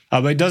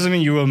 But it doesn't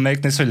mean you will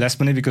make necessarily less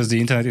money, because the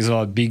internet is a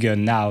lot bigger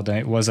now than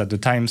it was at the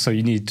time. So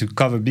you need to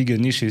cover bigger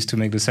niches to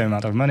make the same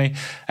amount of money.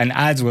 And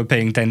ads were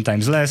paying 10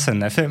 times less,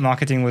 and affiliate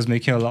marketing was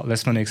making a lot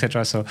less money,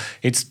 etc. So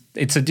it's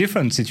a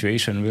different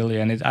situation, really.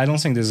 And I don't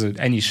think there's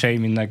any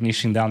shame in like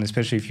niching down,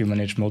 especially if you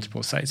manage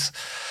multiple sites.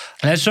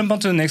 Let's jump on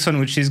to the next one,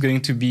 which is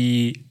going to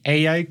be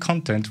AI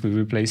content will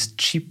replace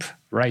cheap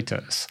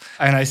writers.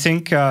 And I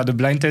think the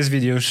blind test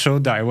video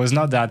showed that it was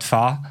not that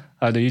far.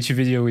 The YouTube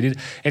video we did,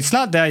 it's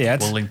not there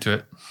yet. We'll link to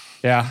it.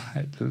 Yeah,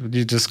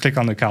 you just click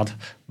on the card.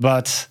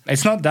 But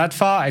it's not that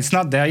far. It's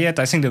not there yet.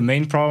 I think the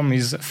main problem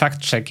is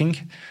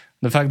fact-checking.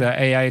 The fact that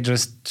AI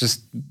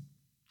just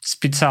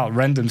spits out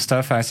random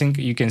stuff. I think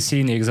you can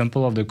see in the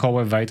example of the Core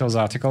Web Vitals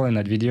article in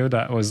that video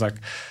that was like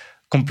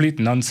complete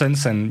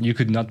nonsense and you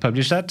could not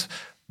publish that.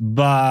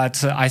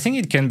 But I think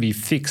it can be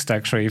fixed,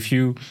 actually. If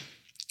you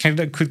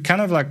could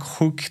kind of like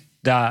hook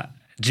that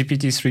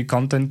GPT-3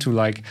 content to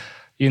like,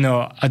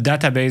 a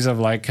database of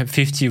like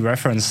 50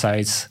 reference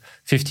sites,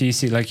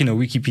 50, like,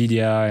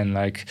 Wikipedia and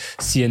like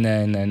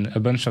CNN and a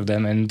bunch of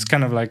them, and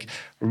kind of like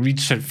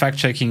reach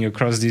fact-checking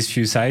across these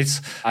few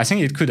sites. I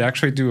think it could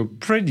actually do a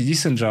pretty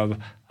decent job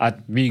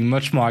at being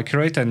much more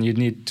accurate, and you'd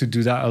need to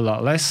do that a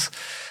lot less.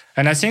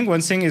 And I think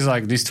one thing is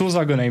like these tools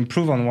are going to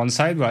improve on one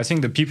side, but I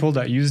think the people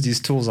that use these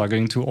tools are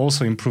going to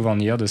also improve on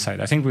the other side.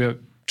 I think we're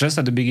just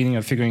at the beginning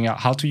of figuring out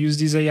how to use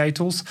these AI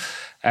tools.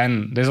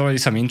 And there's already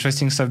some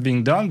interesting stuff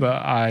being done, but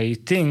I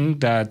think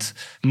that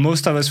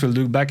most of us will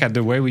look back at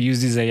the way we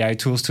use these AI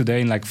tools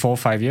today in like 4 or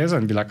 5 years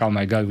and be like, oh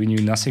my God, we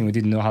knew nothing. We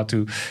didn't know how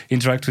to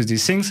interact with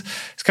these things.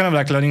 It's kind of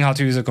like learning how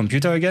to use a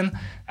computer again.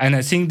 And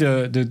I think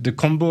the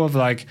combo of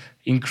like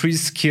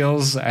increased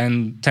skills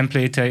and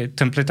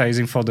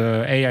templatizing for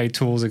the AI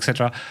tools,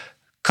 etc.,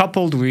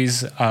 coupled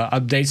with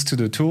updates to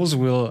the tools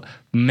will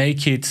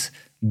make it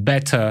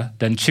better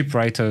than cheap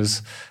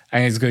writers,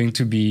 and it's going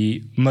to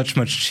be much,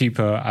 much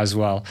cheaper as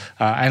well.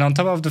 And on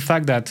top of the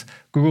fact that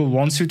Google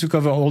wants you to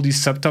cover all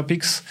these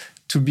subtopics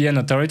to be an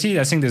authority,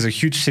 I think there's a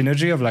huge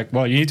synergy of like,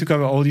 well, you need to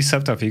cover all these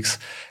subtopics,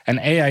 and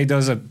AI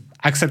does a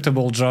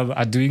acceptable job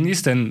at doing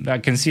this, then I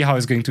can see how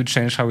it's going to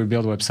change how we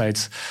build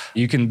websites.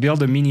 You can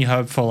build a mini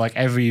hub for like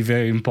every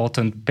very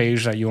important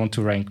page that you want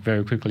to rank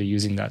very quickly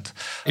using that.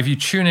 If you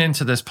tune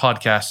into this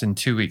podcast in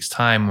 2 weeks'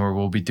 time, where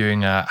we'll be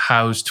doing a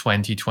How's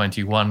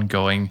 2021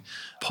 Going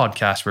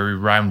podcast, where we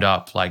round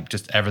up like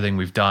just everything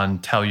we've done,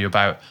 tell you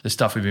about the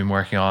stuff we've been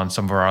working on,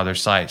 some of our other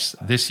sites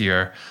this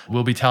year.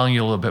 We'll be telling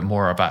you a little bit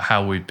more about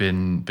how we've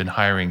been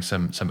hiring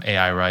some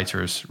AI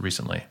writers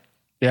recently.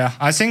 Yeah,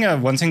 I think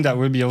one thing that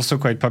will be also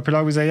quite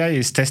popular with AI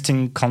is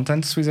testing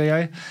contents with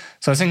AI.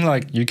 So I think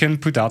like you can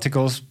put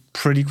articles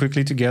pretty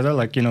quickly together,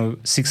 like,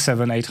 600,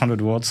 700, 800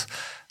 words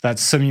that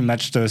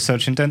semi-match the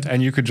search intent.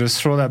 And you could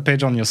just throw that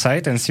page on your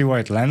site and see where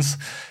it lands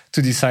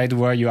to decide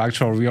where your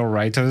actual real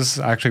writers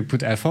actually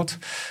put effort.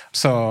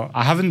 So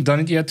I haven't done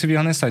it yet, to be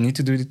honest. I need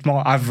to do it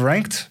more. I've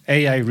ranked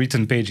AI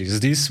written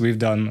pages. This we've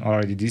done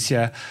already this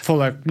year for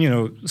like,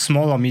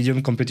 small or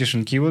medium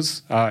competition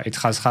keywords. It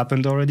has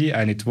happened already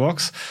and it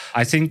works.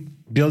 I think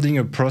building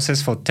a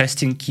process for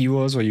testing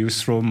keywords where you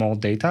throw more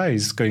data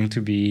is going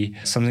to be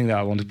something that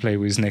I want to play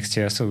with next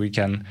year, so we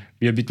can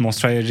be a bit more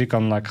strategic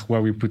on like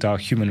where we put our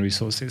human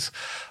resources.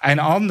 And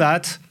on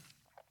that,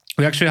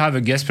 we actually have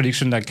a guest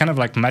prediction that kind of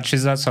like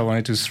matches that. So I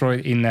wanted to throw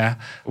it in there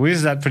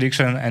with that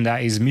prediction. And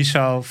that is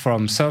Michal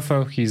from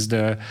Surfer. He's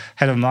the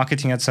head of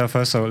marketing at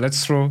Surfer. So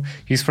let's throw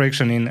his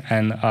prediction in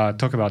and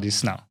talk about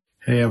this now.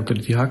 Hey,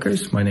 Authority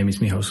Hackers. My name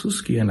is Michal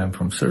Suski and I'm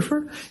from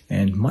Surfer.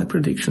 And my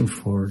prediction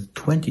for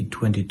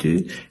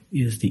 2022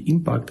 is the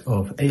impact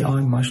of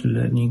AI machine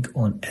learning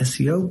on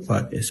SEO,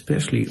 but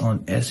especially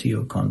on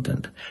SEO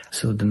content.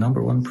 So the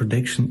number one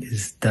prediction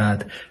is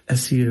that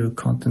SEO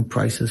content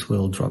prices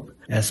will drop,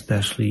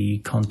 especially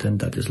content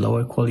that is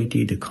lower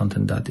quality, the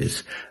content that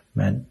is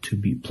meant to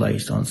be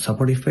placed on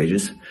supportive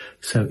pages.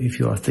 So if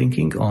you are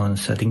thinking on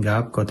setting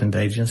up content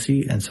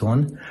agency and so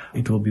on,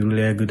 it will be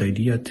really a good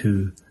idea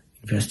to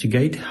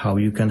investigate how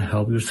you can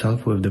help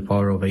yourself with the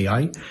power of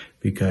AI,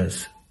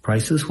 because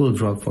prices will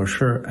drop for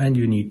sure and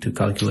you need to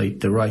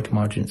calculate the right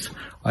margins.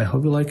 I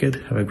hope you like it.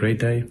 Have a great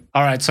day.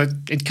 All right. So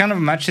it kind of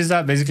matches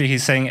that. Basically,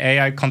 he's saying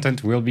AI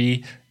content will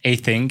be a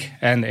thing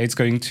and it's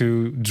going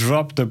to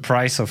drop the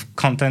price of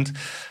content,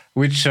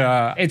 which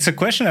it's a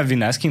question I've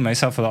been asking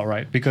myself a lot,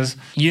 right? Because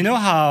you know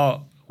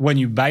how when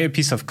you buy a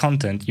piece of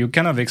content, you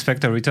kind of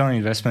expect a return on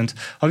investment.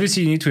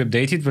 Obviously, you need to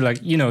update it, but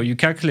like, you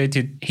calculate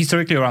it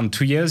historically around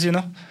 2 years,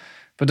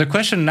 But the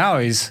question now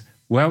is,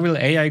 where will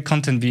AI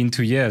content be in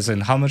 2 years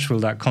and how much will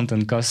that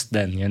content cost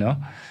then,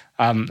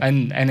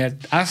 And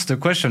it asks the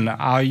question,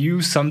 are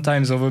you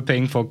sometimes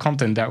overpaying for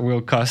content that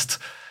will cost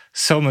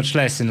so much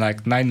less in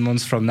like 9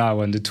 months from now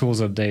when the tools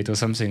update or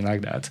something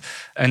like that?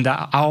 And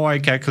the ROI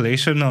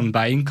calculation on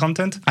buying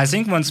content, I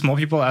think once more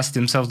people ask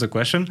themselves the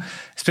question,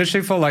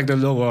 especially for like the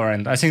lower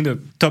end, I think the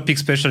topic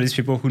specialists,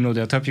 people who know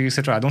their topic,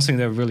 etc., I don't think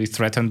they're really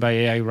threatened by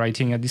AI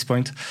writing at this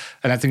point.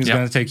 And I think it's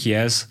going to take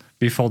years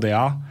before they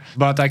are.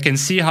 But I can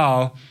see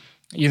how,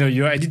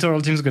 your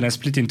editorial team is going to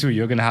split in two.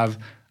 You're going to have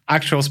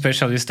actual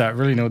specialists that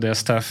really know their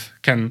stuff,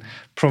 can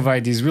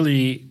provide these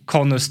really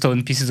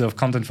cornerstone pieces of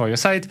content for your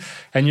site.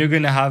 And you're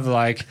going to have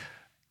like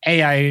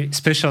AI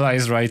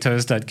specialized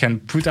writers that can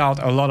put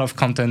out a lot of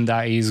content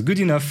that is good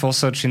enough for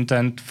search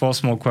intent, for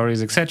small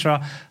queries,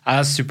 etc.,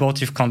 as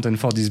supportive content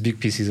for these big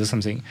pieces or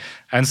something.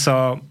 And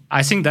so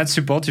I think that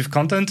supportive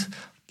content,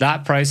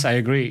 that price, I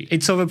agree,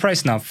 it's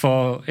overpriced now.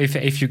 For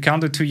if you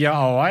count the 2-year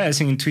ROI, I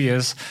think in 2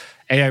 years,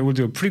 AI will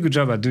do a pretty good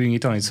job at doing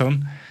it on its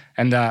own.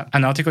 And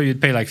an article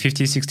you'd pay like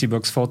 $50,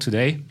 $60 for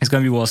today is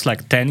going to be worth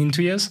like 10 in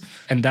 2 years.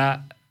 And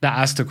that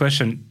asks the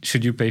question,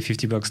 should you pay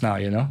 $50 now,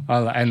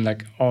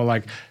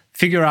 or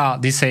figure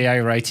out this AI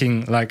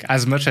writing like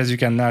as much as you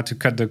can now to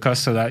cut the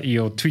cost so that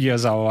your 2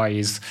 years ROI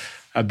is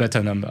a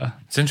better number.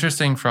 It's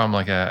interesting from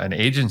like an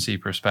agency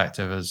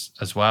perspective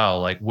as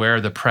well, like where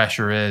the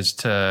pressure is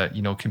to,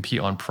 compete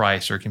on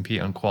price or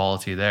compete on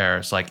quality there.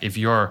 It's like if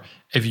you're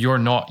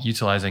not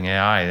utilizing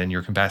AI, then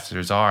your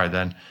competitors are,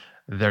 then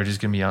they're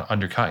just going to be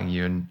undercutting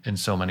you in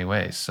so many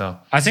ways. So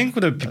I think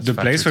the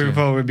place where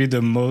people will be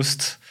the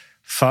most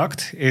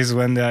fucked is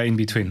when they're in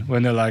between,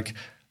 when they're like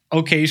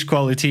okay-ish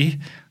quality,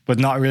 but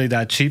not really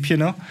that cheap,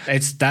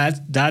 It's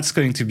that's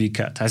going to be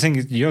cut. I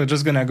think you're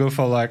just going to go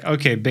for like,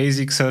 okay,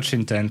 basic search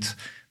intent,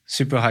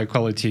 super high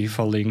quality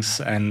for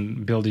links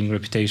and building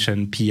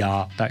reputation,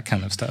 PR, that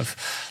kind of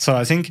stuff. So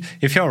I think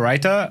if you're a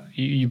writer,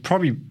 you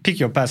probably pick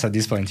your path at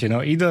this point,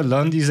 either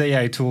learn these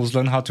AI tools,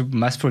 learn how to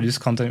mass produce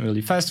content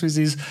really fast with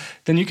these,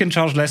 then you can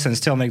charge less and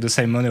still make the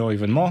same money or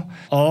even more,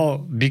 or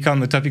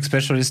become a topic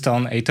specialist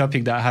on a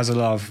topic that has a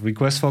lot of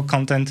requests for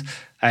content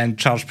and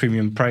charge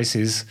premium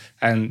prices.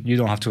 And you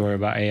don't have to worry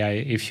about AI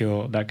if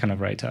you're that kind of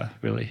writer,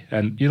 really.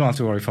 And you don't have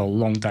to worry for a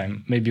long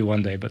time, maybe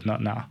one day, but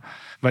not now.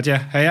 But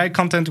yeah, AI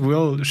content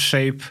will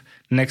shape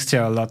next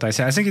year a lot. I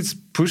think it's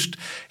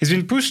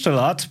been pushed a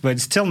lot, but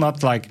it's still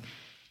not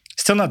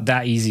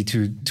that easy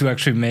to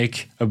actually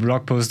make a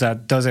blog post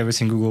that does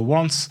everything Google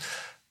wants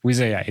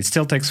with AI. It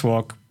still takes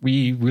work.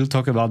 We will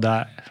talk about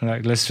that.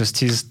 Let's just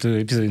tease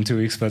the episode in 2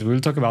 weeks, but we'll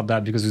talk about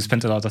that because we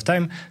spent a lot of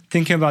time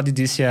thinking about it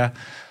this year.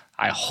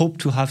 I hope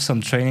to have some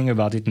training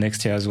about it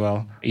next year as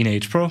well in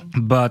H Pro,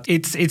 but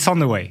it's on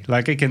the way.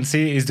 Like I can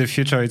see, it's the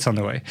future. It's on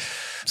the way.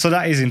 So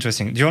that is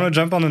interesting. Do you want to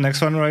jump on the next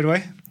one right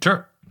away?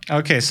 Sure.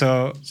 Okay,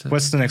 so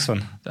what's the next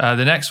one?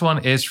 The next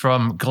one is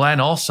from Glenn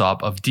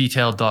Alsop of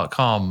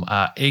detailed.com,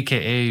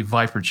 aka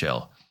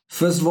Viperchill.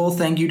 First of all,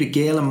 thank you to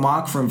Gael and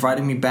Mark for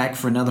inviting me back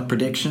for another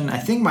prediction. I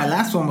think my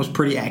last one was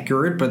pretty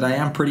accurate, but I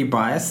am pretty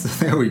biased.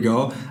 There we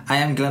go. I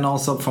am Glenn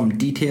Alsop from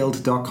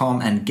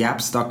detailed.com and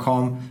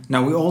gaps.com.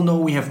 Now, we all know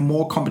we have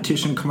more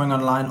competition coming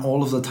online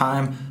all of the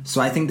time, so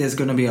I think there's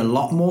going to be a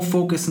lot more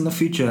focus in the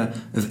future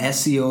of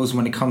SEOs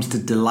when it comes to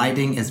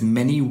delighting as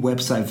many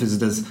website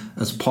visitors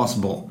as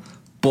possible.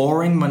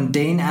 Boring,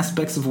 mundane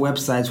aspects of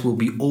websites will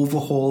be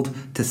overhauled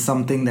to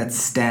something that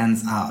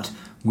stands out.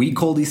 We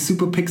call these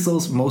super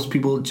pixels, most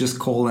people just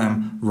call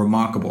them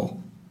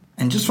remarkable.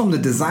 And just from the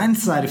design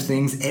side of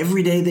things,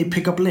 every day they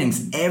pick up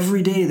links.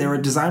 Every day there are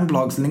design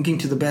blogs linking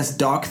to the best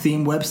dark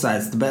theme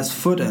websites, the best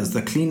footers,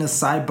 the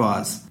cleanest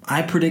sidebars.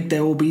 I predict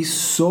there will be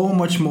so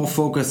much more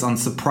focus on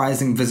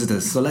surprising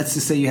visitors. So let's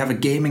just say you have a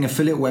gaming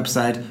affiliate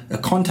website, a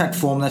contact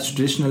form that's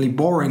traditionally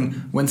boring.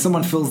 When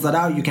someone fills that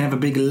out, you can have a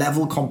big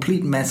level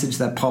complete message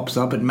that pops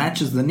up. It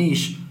matches the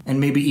niche,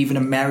 and maybe even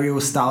a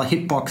Mario-style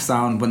hitbox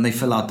sound when they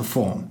fill out the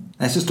form.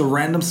 That's just a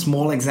random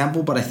small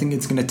example, but I think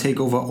it's going to take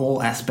over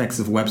all aspects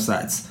of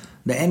websites.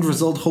 The end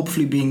result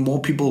hopefully being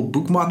more people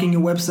bookmarking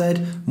your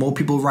website, more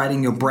people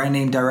writing your brand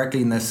name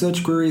directly in their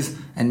search queries,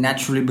 and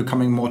naturally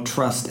becoming more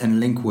trust and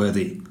link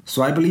worthy.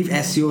 So I believe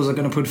SEOs are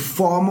going to put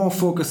far more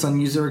focus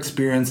on user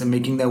experience and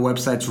making their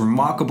websites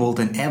remarkable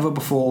than ever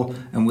before,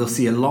 and we'll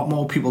see a lot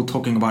more people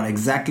talking about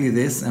exactly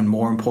this and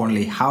more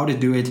importantly how to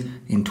do it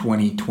in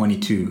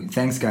 2022.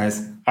 Thanks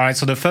guys. All right,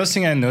 so the first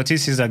thing I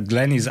noticed is that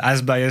Glenn is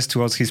as biased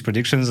towards his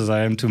predictions as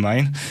I am to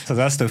mine. So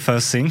that's the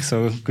first thing.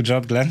 So good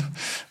job, Glenn.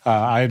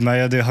 I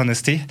admire the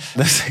honesty.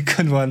 The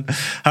second one,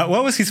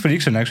 what was his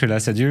prediction actually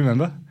last year? Do you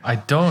remember? I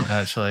don't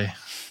actually.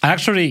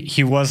 Actually,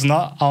 he was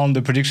not on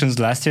the predictions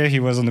last year.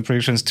 He was on the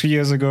predictions 2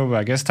 years ago, but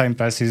I guess time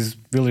passes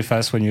really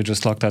fast when you're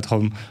just locked at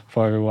home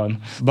for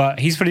everyone. But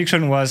his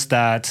prediction was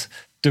that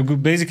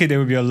basically there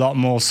will be a lot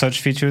more search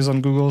features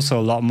on Google, so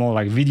a lot more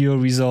like video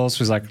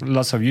results with like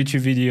lots of YouTube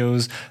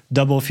videos,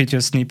 double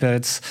feature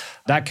snippets,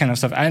 that kind of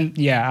stuff. And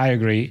yeah, I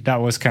agree, that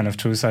was kind of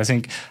true. So I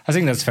think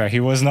that's fair. He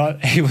was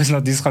not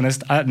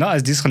dishonest, not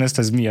as dishonest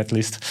as me at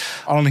least,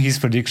 on his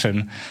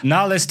prediction.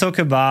 Now let's talk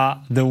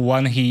about the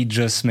one he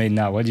just made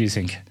now. What do you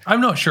think?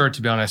 I'm not sure,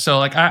 to be honest. So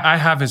like I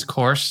have his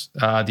course, the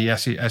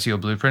SEO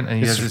Blueprint, and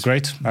he has this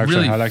great. Actually,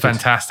 really I like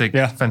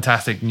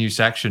fantastic new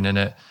section in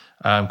it.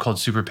 Called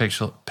Super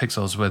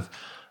Pixels with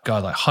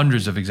like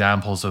hundreds of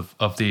examples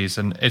of these,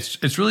 and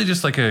it's really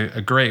just like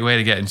a great way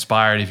to get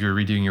inspired if you're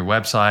redoing your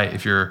website,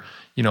 if you're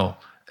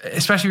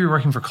especially if you're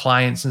working for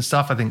clients and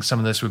stuff. I think some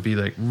of this would be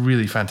like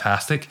really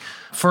fantastic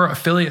for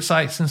affiliate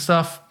sites and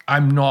stuff.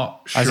 I'm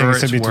not sure. I think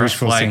it's a bit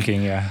wishful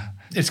thinking. Yeah,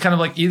 it's kind of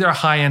like either a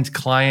high-end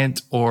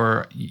client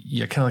or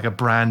kind of like a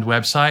brand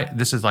website.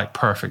 This is like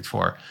perfect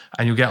for,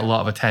 and you'll get a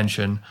lot of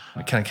attention,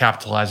 kind of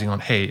capitalizing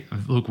on, hey,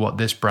 look what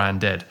this brand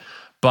did.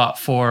 But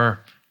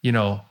for,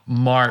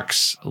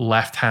 Mark's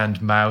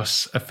left-hand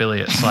mouse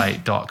affiliate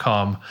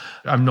site.com,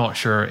 I'm not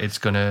sure it's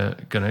gonna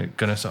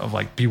sort of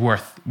like be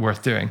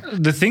worth doing.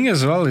 The thing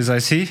as well is I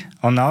see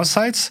on our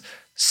sites,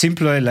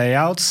 simpler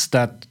layouts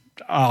that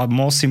are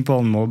more simple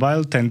on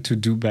mobile tend to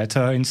do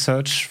better in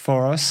search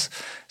for us.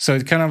 So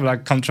it kind of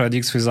like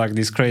contradicts with like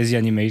this crazy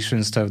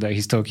animation stuff that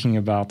he's talking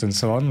about and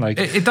so on. Like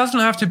it doesn't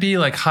have to be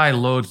like high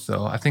load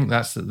though. I think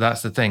that's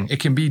the thing. It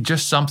can be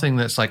just something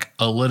that's like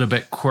a little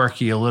bit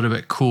quirky, a little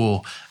bit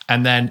cool,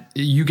 and then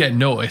you get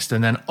noticed.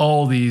 And then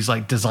all these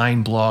like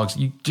design blogs,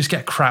 you just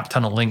get a crap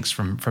ton of links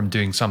from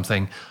doing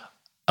something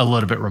a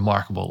little bit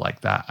remarkable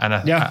like that. And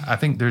I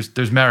think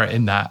there's merit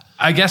in that.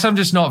 I guess I'm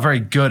just not very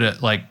good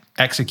at like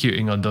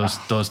executing on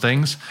those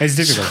things. It's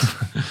difficult.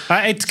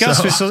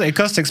 It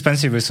costs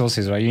expensive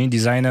resources, right? You need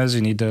designers,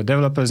 you need the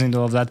developers, you need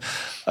all of that.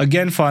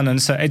 Again, for an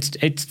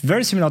it's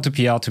very similar to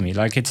PR to me.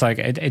 Like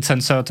it's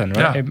uncertain,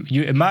 right?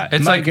 Yeah. It might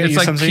it's get you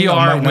like something or PR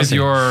might with nothing.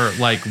 your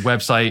like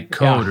website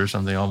code or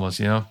something almost,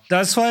 you know?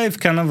 That's why I've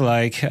kind of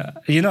like,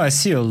 I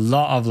see a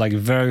lot of like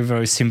very,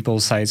 very simple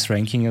sites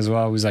ranking as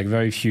well with like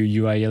very few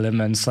UI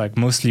elements, like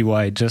mostly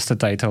white, just a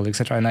title,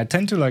 etc. And I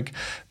tend to like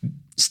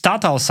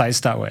start our sites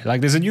that way. Like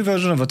there's a new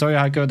version of Authority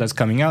Hacker that's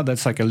coming out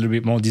that's like a little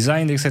bit more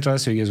designed, etc.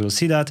 So you guys will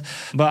see that.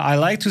 But I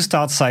like to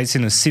start sites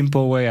in a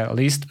simple way at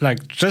least.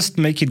 Like just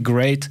make it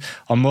great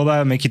on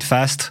mobile, make it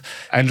fast,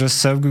 and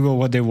just serve Google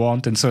what they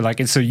want. And so like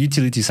it's a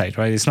utility site,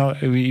 right? It's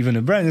not even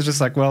a brand. It's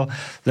just like, well,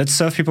 let's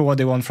serve people what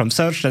they want from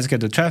search. Let's get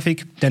the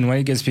traffic. Then when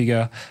it gets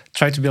bigger,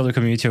 try to build a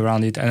community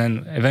around it, and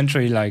then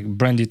eventually like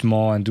brand it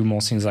more and do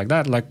more things like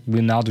that, like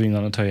we're now doing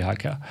on Authority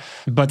Hacker.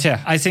 But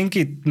yeah, I think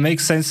it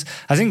makes sense.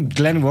 I think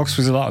Glenn works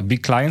with a lot of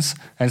big clients,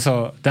 and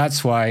so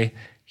that's why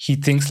he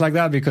thinks like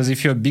that, because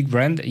if you're a big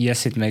brand,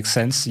 yes, it makes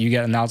sense. You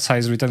get an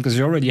outsized return because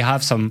you already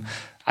have some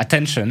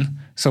attention.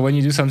 So when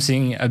you do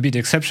something a bit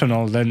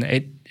exceptional, then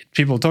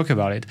people talk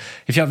about it.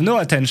 If you have no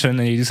attention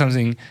and you do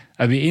something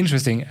a bit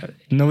interesting,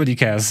 nobody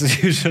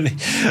cares usually.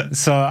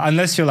 So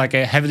unless you're like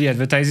heavily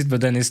advertise it, but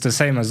then it's the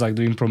same as like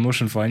doing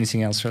promotion for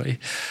anything else really.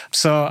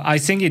 So I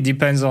think it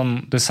depends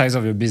on the size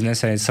of your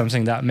business, and it's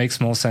something that makes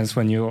more sense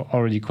when you're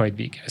already quite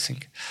big, I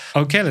think.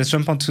 Okay, let's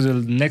jump on to the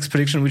next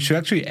prediction, which you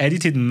actually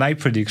edited my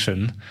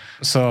prediction.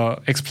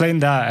 So explain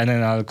that and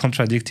then I'll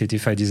contradict it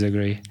if I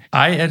disagree.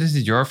 I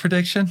edited your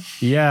prediction?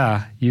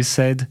 Yeah, you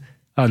said...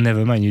 Oh,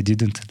 never mind, you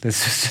didn't.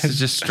 This is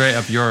just straight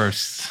up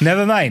yours.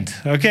 Never mind.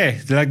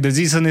 Okay, like the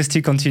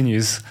dishonesty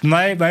continues.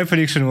 My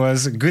prediction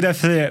was good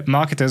affiliate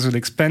marketers will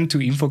expand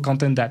to info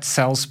content that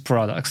sells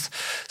products.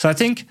 So I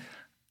think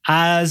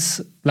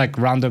as like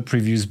Roundup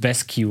reviews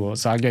best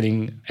keywords are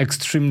getting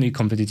extremely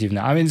competitive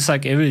now. I mean, it's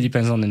like it really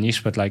depends on the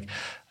niche, but like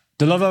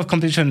the level of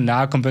competition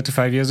now compared to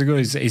 5 years ago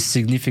is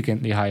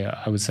significantly higher,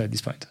 I would say at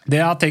this point. They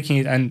are taking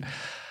it, and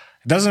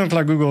it doesn't look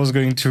like Google is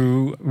going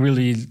to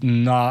really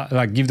not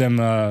like give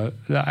them a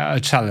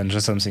challenge or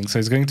something. So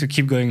it's going to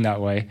keep going that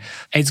way.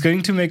 It's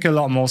going to make a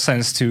lot more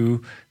sense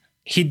to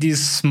hit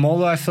these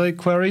smaller affiliate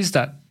queries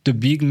that the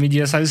big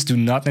media sites do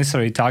not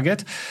necessarily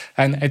target.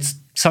 And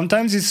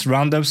sometimes it's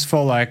roundups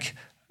for like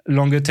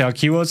longer tail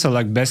keywords, so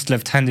like best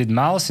left-handed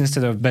mouse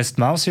instead of best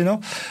mouse,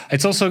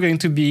 It's also going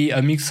to be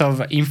a mix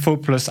of info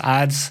plus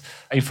ads,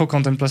 info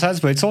content plus ads,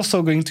 but it's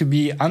also going to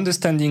be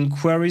understanding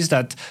queries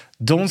that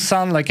don't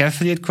sound like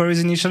affiliate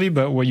queries initially,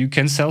 but where you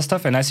can sell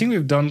stuff. And I think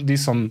we've done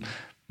this on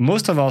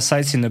most of our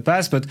sites in the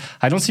past, but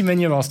I don't see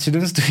many of our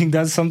students doing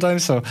that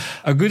sometimes. So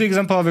a good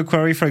example of a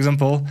query, for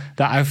example,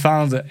 that I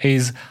found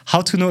is how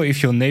to know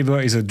if your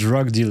neighbor is a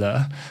drug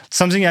dealer.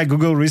 Something I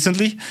Googled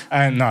recently.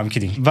 And no, I'm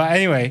kidding. But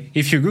anyway,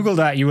 if you Google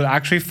that, you will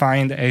actually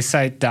find a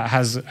site that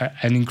has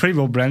an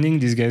incredible branding.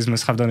 These guys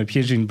must have done a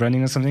PhD in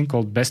branding or something,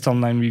 called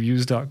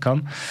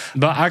bestonlinereviews.com.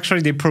 But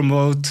actually they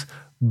promote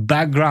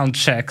background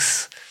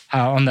checks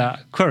on that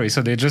query.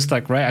 So they just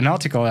like write an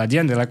article at the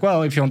end. They're like,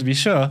 well, if you want to be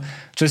sure,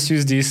 just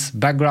use this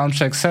background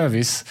check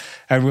service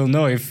and we'll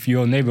know if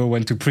your neighbor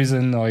went to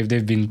prison or if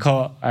they've been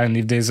caught and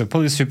if there's a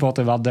police report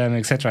about them,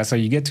 etc. So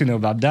you get to know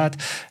about that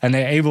and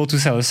they're able to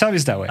sell a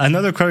service that way.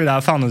 Another query that I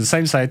found on the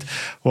same site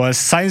was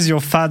signs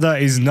your father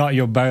is not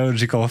your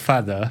biological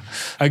father.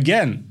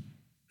 Again,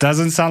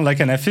 doesn't sound like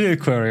an affiliate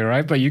query,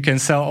 right? But you can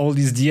sell all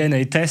these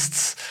DNA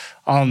tests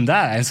on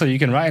that. And so you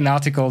can write an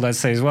article that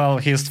says, well,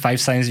 here's 5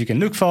 signs you can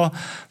look for.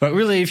 But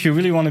really, if you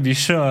really want to be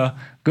sure,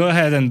 go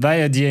ahead and buy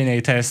a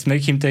DNA test,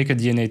 make him take a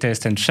DNA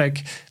test and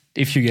check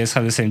if you guys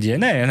have the same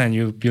DNA. And then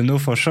you know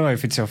for sure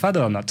if it's your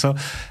father or not. So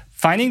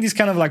finding these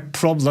kind of like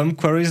problem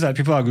queries that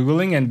people are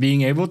Googling and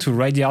being able to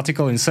write the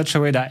article in such a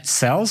way that it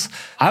sells.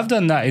 I've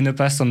done that in the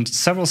past on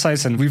several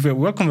sites and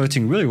we're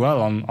converting really well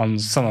on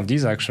some of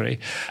these actually.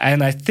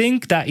 And I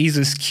think that is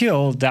a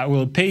skill that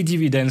will pay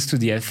dividends to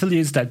the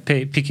affiliates that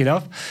pick it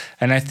up.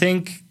 And I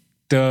think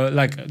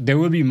there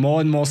will be more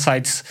and more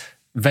sites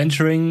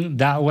venturing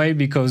that way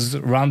because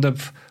Roundup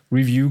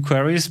review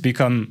queries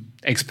become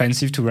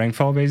expensive to rank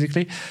for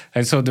basically.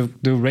 And so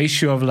the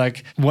ratio of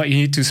like what you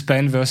need to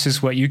spend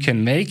versus what you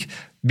can make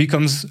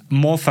becomes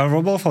more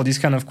favorable for these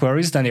kind of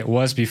queries than it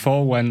was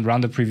before when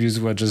Roundup reviews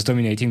were just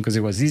dominating because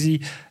it was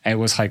easy and it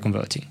was high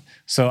converting.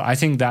 So I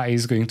think that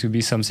is going to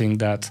be something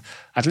that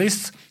at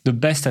least the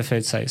best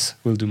affiliate sites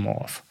will do more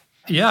of.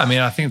 Yeah, I mean,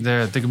 I think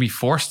they're going to be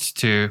forced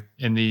to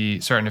in the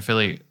certain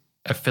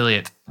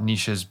affiliate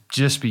niches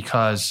just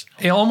because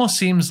it almost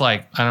seems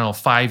like, I don't know,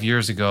 5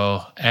 years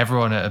ago,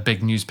 everyone at a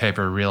big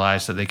newspaper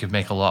realized that they could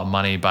make a lot of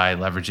money by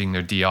leveraging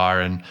their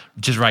DR and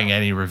just writing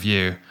any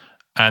review.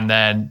 And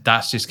then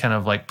that's just kind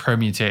of like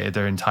permutated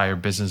their entire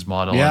business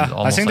model. Yeah, and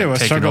almost I think they were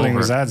struggling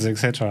with ads,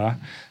 etc.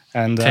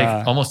 And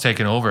almost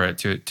taken over it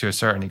to a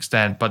certain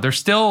extent. But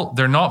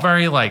they're not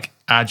very like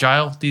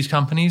agile, these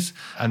companies.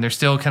 And they're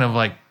still kind of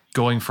like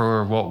going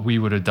for what we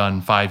would have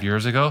done 5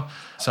 years ago.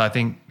 So I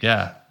think,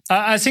 yeah.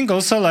 I think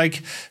also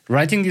like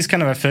writing this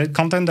kind of affiliate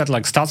content that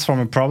like starts from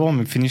a problem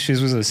and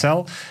finishes with a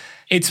sell,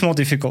 it's more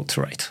difficult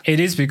to write. It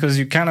is because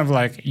you kind of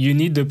like, you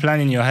need the plan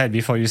in your head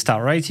before you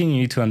start writing.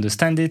 You need to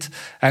understand it.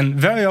 And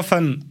very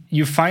often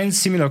you find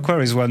similar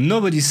queries where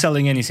nobody's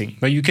selling anything,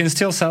 but you can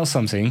still sell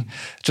something.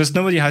 Just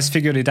nobody has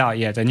figured it out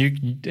yet. And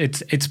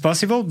it's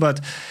possible, but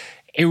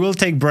it will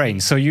take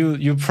brains. So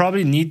you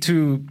probably need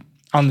to,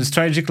 on the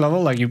strategic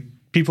level, like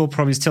people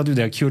probably still do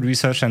their keyword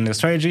research and their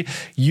strategy.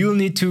 You'll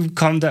need to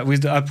come up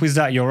with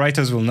that. Your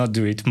writers will not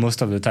do it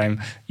most of the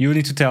time. You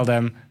need to tell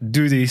them,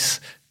 do this.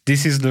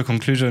 This is the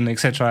conclusion,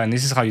 etc. And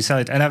this is how you sell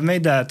it. And I've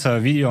made that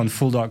video on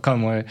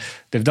Fool.com where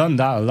they've done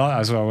that a lot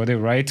as well, where they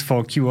write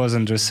for keywords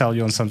and just sell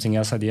you on something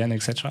else at the end,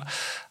 etc.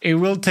 It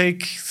will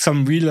take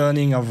some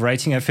relearning of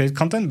writing affiliate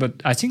content, but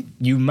I think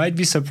you might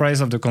be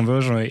surprised of the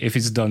conversion rate if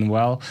it's done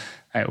well.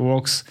 It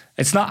works.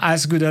 It's not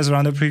as good as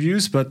roundup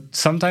reviews, but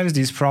sometimes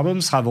these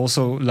problems have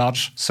also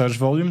large search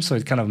volume, so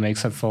it kind of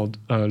makes up for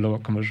a lower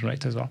conversion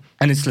rate as well,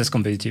 and it's less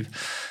competitive.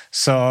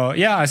 So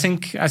yeah, I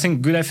think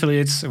good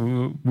affiliates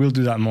will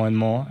do that more and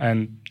more,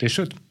 and they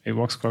should. It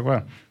works quite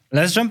well.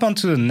 Let's jump on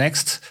to the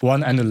next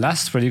one and the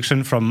last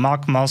prediction from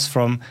Mark Mouse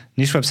from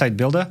Niche Website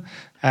Builder,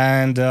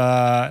 and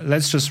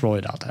let's just roll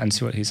it out and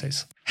see what he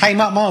says. Hey,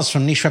 Mark Mars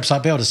from Niche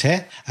Website Builders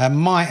here.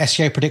 My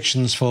SEO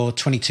predictions for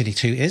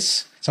 2022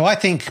 is... So I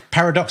think,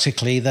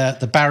 paradoxically,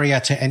 the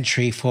barrier to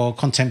entry for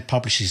content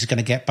publishers is going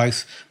to get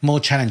both more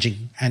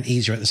challenging and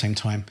easier at the same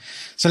time.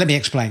 So let me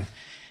explain.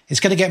 It's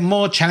going to get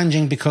more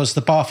challenging because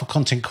the bar for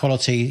content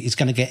quality is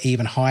going to get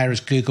even higher as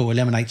Google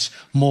eliminates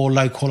more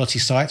low-quality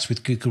sites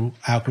with Google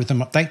algorithm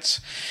updates.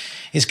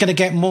 It's going to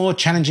get more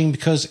challenging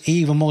because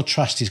even more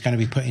trust is going to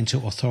be put into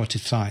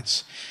authoritative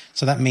sites.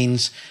 So that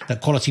means that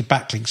quality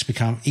backlinks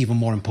become even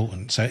more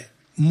important. So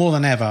more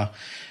than ever,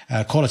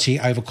 quality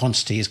over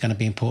quantity is going to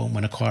be important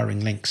when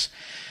acquiring links.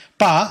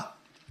 But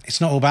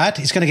it's not all bad.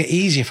 It's going to get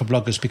easier for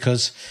bloggers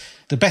because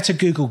the better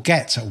Google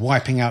gets at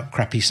wiping out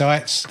crappy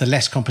sites, the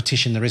less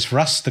competition there is for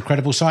us, the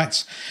credible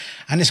sites.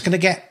 And it's going to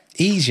get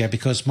easier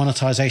because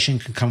monetization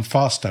can come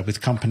faster with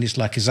companies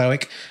like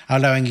Ezoic,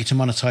 allowing you to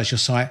monetize your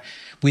site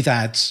with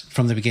ads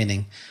from the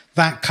beginning.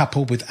 That,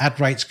 coupled with ad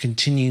rates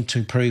continuing to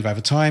improve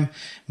over time,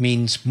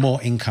 means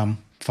more income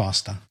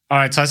faster. All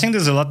right, so I think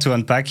there's a lot to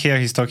unpack here.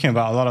 He's talking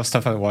about a lot of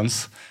stuff at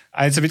once.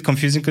 It's a bit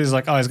confusing because it's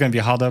like, it's going to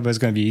be harder, but it's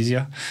going to be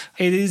easier.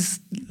 It is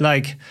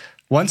like,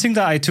 one thing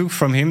that I took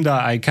from him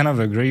that I kind of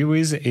agree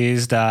with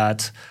is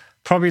that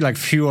probably like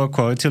fewer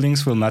quality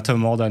links will matter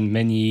more than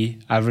many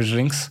average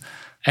links.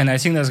 And I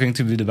think that's going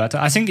to be the better.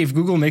 I think if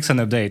Google makes an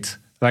update,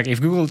 like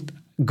if Google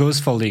goes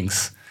for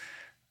links,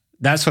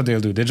 that's what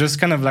they'll do. They just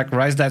kind of like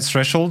raise that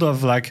threshold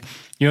of like,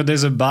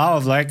 there's a bar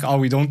of like,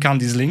 we don't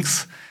count these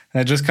links. And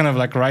I just kind of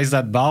like raise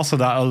that bar so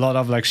that a lot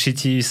of like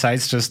shitty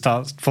sites just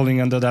start falling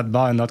under that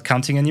bar and not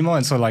counting anymore.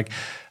 And so like,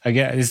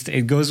 again,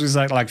 it goes with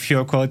like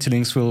fewer quality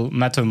links will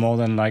matter more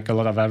than like a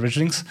lot of average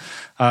links.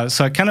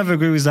 So I kind of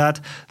agree with that.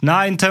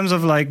 Now, in terms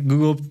of like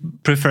Google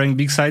preferring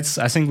big sites,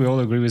 I think we all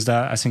agree with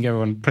that. I think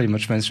everyone pretty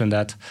much mentioned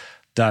that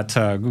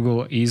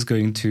Google is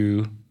going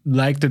to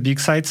like the big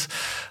sites.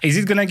 Is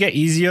it going to get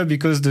easier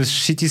because the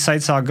shitty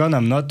sites are gone?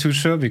 I'm not too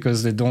sure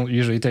because they don't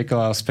usually take a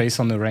lot of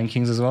space on the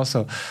rankings as well.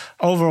 So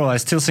overall, I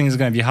still think it's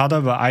going to be harder,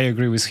 but I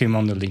agree with him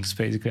on the links,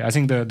 basically. I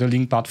think the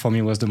link part for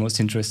me was the most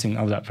interesting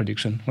of that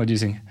prediction. What do you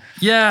think?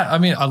 Yeah, I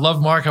mean, I love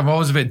Mark. I'm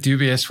always a bit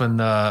dubious when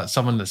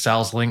someone that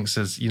sells links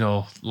is,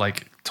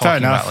 like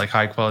talking about like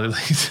high quality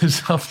links and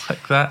stuff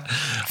like that.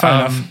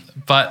 Fair enough.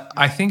 But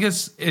I think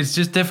it's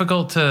just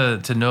difficult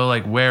to know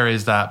like where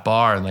is that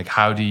bar and like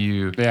how do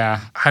you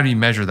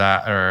measure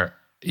that, or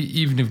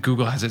even if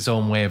Google has its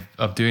own way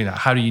of doing that,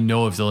 how do you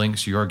know if the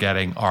links you're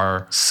getting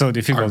are so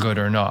difficult, are good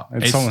or not?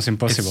 It's almost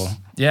impossible.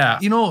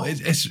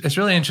 It's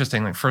really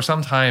interesting. Like for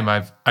some time,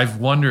 I've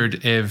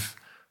wondered if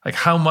like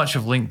how much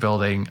of the link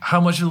building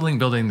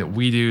that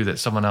we do that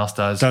someone else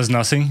does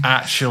nothing,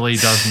 actually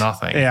does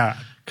nothing. Yeah,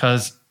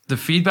 because the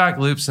feedback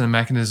loops and the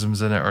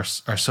mechanisms in it are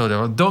so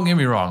different. Don't get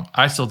me wrong.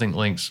 I still think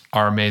links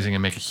are amazing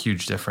and make a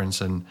huge difference,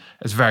 and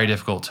it's very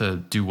difficult to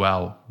do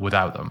well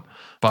without them.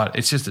 But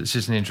it's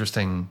just an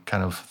interesting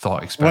kind of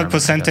thought experiment. What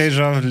percentage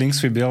of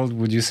links we build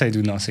would you say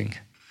do nothing?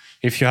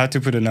 If you had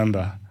to put a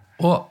number.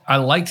 Well, I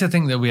like to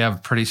think that we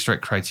have pretty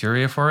strict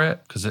criteria for it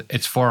because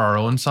it's for our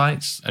own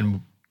sites,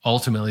 and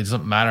ultimately it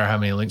doesn't matter how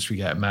many links we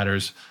get. It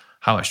matters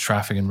how much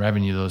traffic and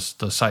revenue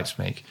those sites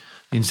make.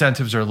 The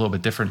incentives are a little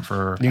bit different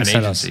for an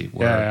agency.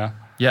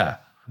 Yeah.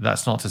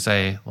 That's not to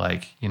say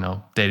like,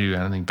 they do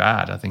anything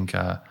bad. I think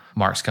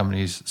Mark's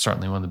company is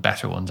certainly one of the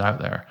better ones out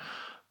there.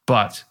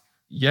 But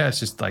yeah, it's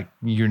just like,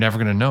 you're never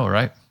going to know,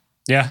 right?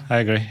 Yeah, I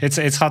agree.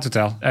 It's hard to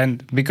tell,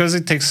 and because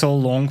it takes so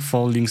long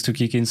for links to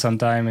kick in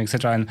sometime,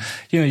 etc. And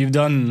you've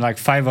done like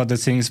 5 other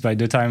things by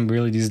the time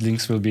really these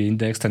links will be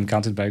indexed and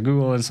counted by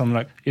Google, and so I'm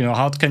like,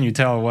 how can you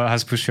tell what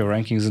has pushed your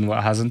rankings and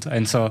what hasn't?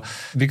 And so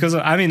because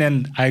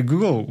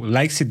Google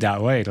likes it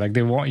that way. Like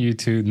they want you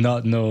to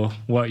not know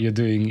what you're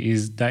doing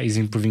is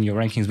improving your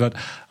rankings. But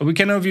we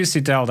can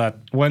obviously tell that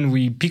when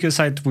we pick a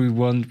site, we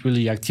won't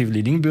really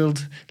actively link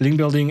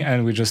building,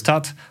 and we just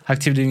start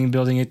actively link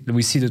building it.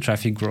 We see the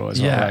traffic grow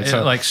as well. Right?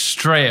 So, like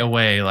straight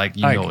away, like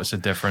notice a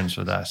difference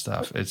with that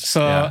stuff.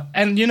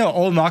 And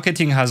all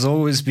marketing has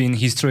always been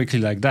historically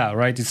like that,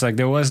 right? It's like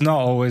there was not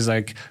always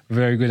like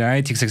very good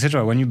analytics,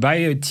 etc. When you buy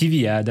a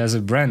TV ad as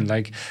a brand,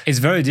 like it's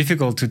very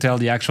difficult to tell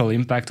the actual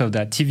impact of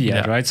that TV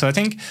ad, right? So I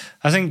think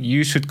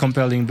you should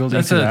compare link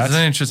building to that. That's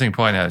an interesting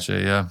point,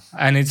 actually. Yeah,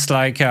 and it's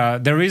like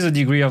there is a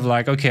degree of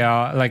like, okay,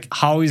 like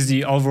how is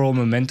the overall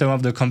momentum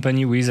of the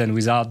company with and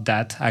without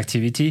that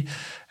activity,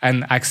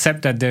 and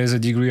accept that there is a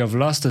degree of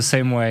loss the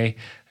same way.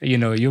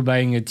 You're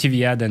buying a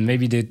TV ad and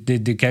maybe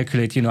they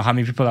calculate, how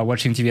many people are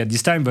watching TV at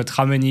this time, but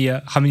how many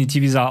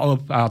TVs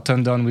are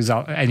turned on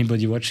without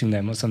anybody watching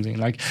them or something.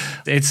 Like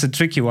it's a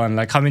tricky one.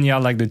 Like how many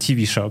are like the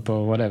TV shop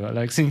or whatever.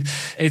 Like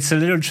it's a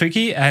little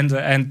tricky, and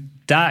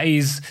that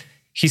is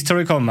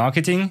historical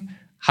marketing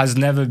has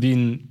never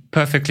been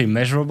perfectly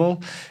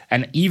measurable.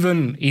 And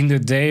even in the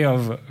day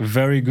of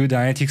very good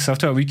analytics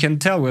software, we can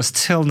tell we're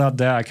still not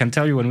there. I can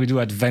tell you when we do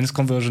advanced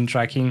conversion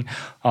tracking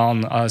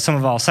on some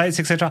of our sites,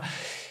 etc.,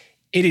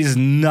 it is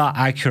not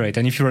accurate.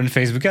 And if you run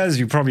Facebook ads,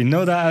 you probably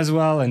know that as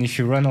well. And if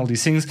you run all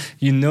these things,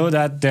 you know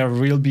that there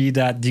will be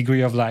that degree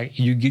of like,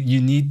 you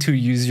need to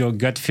use your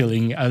gut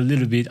feeling a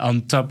little bit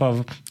on top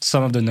of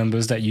some of the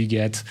numbers that you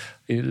get,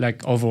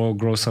 like overall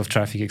growth of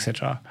traffic,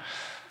 etc.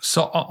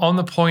 So on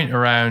the point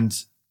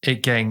around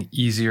it getting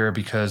easier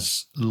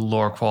because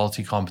lower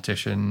quality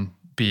competition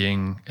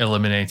being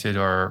eliminated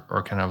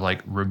or kind of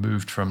like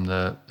removed from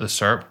the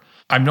SERP,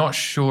 I'm not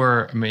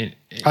sure. I mean,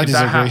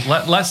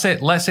 let's say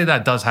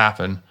that does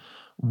happen.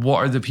 What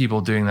are the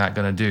people doing that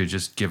going to do?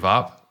 Just give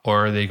up,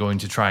 or are they going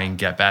to try and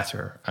get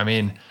better? I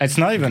mean, it's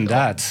not even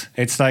that.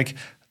 It's like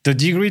the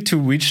degree to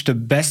which the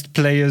best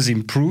players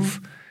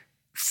improve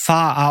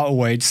far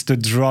outweighs the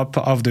drop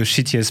of the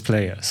shittiest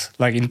players.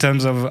 Like in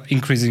terms of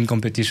increasing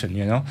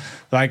competition,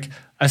 like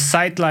a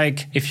site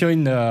like if you're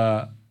in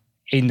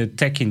the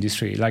tech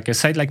industry, like a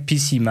site like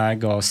PC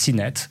Mag or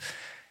CNET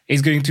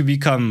is going to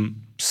become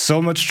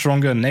so much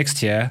stronger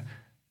next year.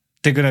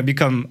 They're going to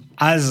become,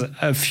 as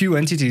a few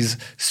entities,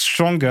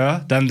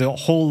 stronger than the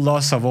whole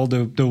loss of all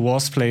the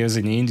worst players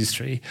in the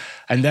industry.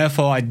 And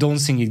therefore, I don't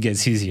think it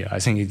gets easier. I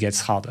think it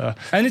gets harder.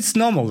 And it's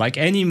normal. Like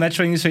any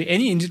mature industry,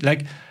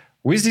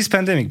 with this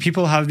pandemic,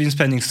 people have been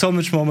spending so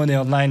much more money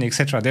online,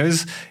 etc.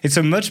 It's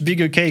a much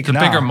bigger cake now. It's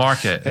a bigger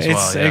market as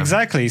well. Yeah.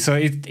 Exactly. So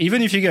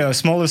even if you get a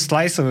smaller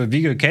slice of a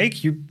bigger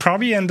cake, you can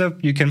probably end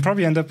up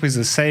with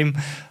the same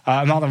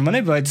amount of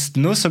money. But it's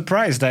no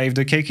surprise that if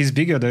the cake is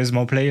bigger, there's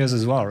more players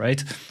as well,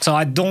 right? So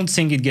I don't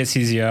think it gets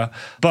easier.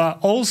 But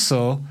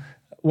also,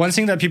 one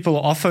thing that people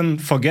often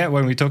forget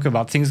when we talk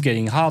about things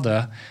getting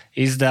harder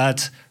is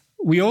that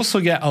we also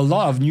get a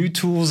lot of new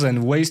tools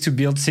and ways to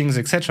build things,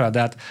 etc.,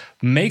 that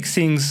make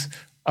things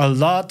a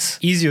lot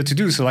easier to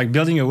do. So like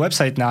building a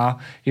website now,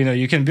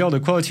 you can build a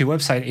quality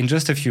website in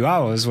just a few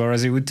hours,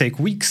 whereas it would take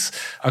weeks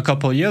a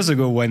couple of years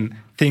ago when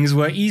things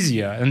were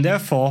easier. And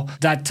therefore,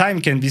 that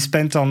time can be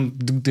spent on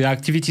the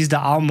activities that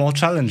are more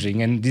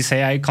challenging. And this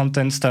AI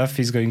content stuff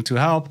is going to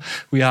help.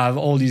 We have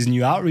all these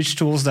new outreach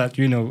tools that,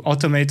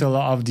 automate a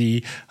lot of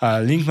the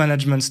link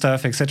management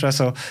stuff, etc.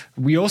 So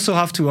we also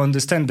have to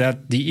understand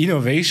that the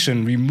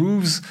innovation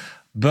removes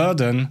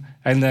burden,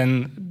 and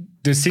then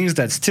the things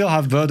that still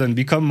have burden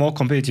become more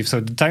competitive. So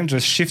the time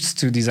just shifts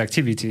to these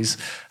activities.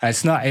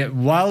 It's not,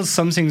 while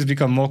some things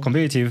become more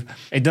competitive,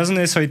 it doesn't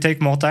necessarily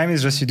take more time.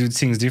 It's just you do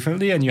things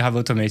differently and you have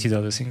automated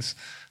other things,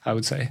 I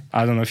would say.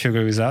 I don't know if you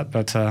agree with that,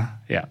 but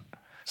yeah.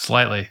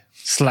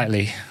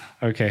 Slightly.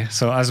 Okay,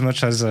 so as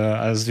much as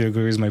you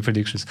agree with my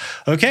predictions.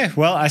 Okay,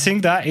 well, I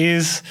think that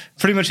is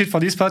pretty much it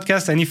for this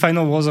podcast. Any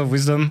final words of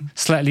wisdom?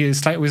 Slight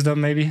wisdom,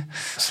 maybe?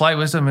 Slight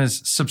wisdom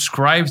is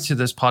subscribe to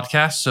this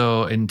podcast.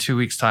 So in 2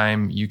 weeks'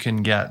 time, you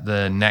can get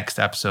the next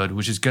episode,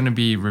 which is going to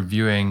be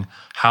reviewing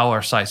how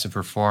our sites have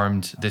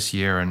performed this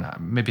year and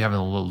maybe having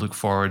a little look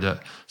forward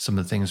at some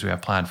of the things we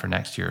have planned for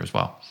next year as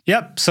well.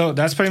 Yep, so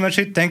that's pretty much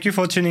it. Thank you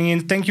for tuning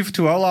in. Thank you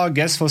to all our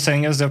guests for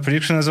sending us their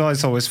prediction as well.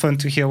 It's always fun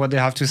to hear what they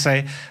have to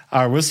say.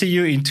 We'll see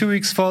you in 2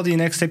 weeks for the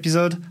next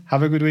episode.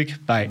 Have a good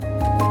week. Bye.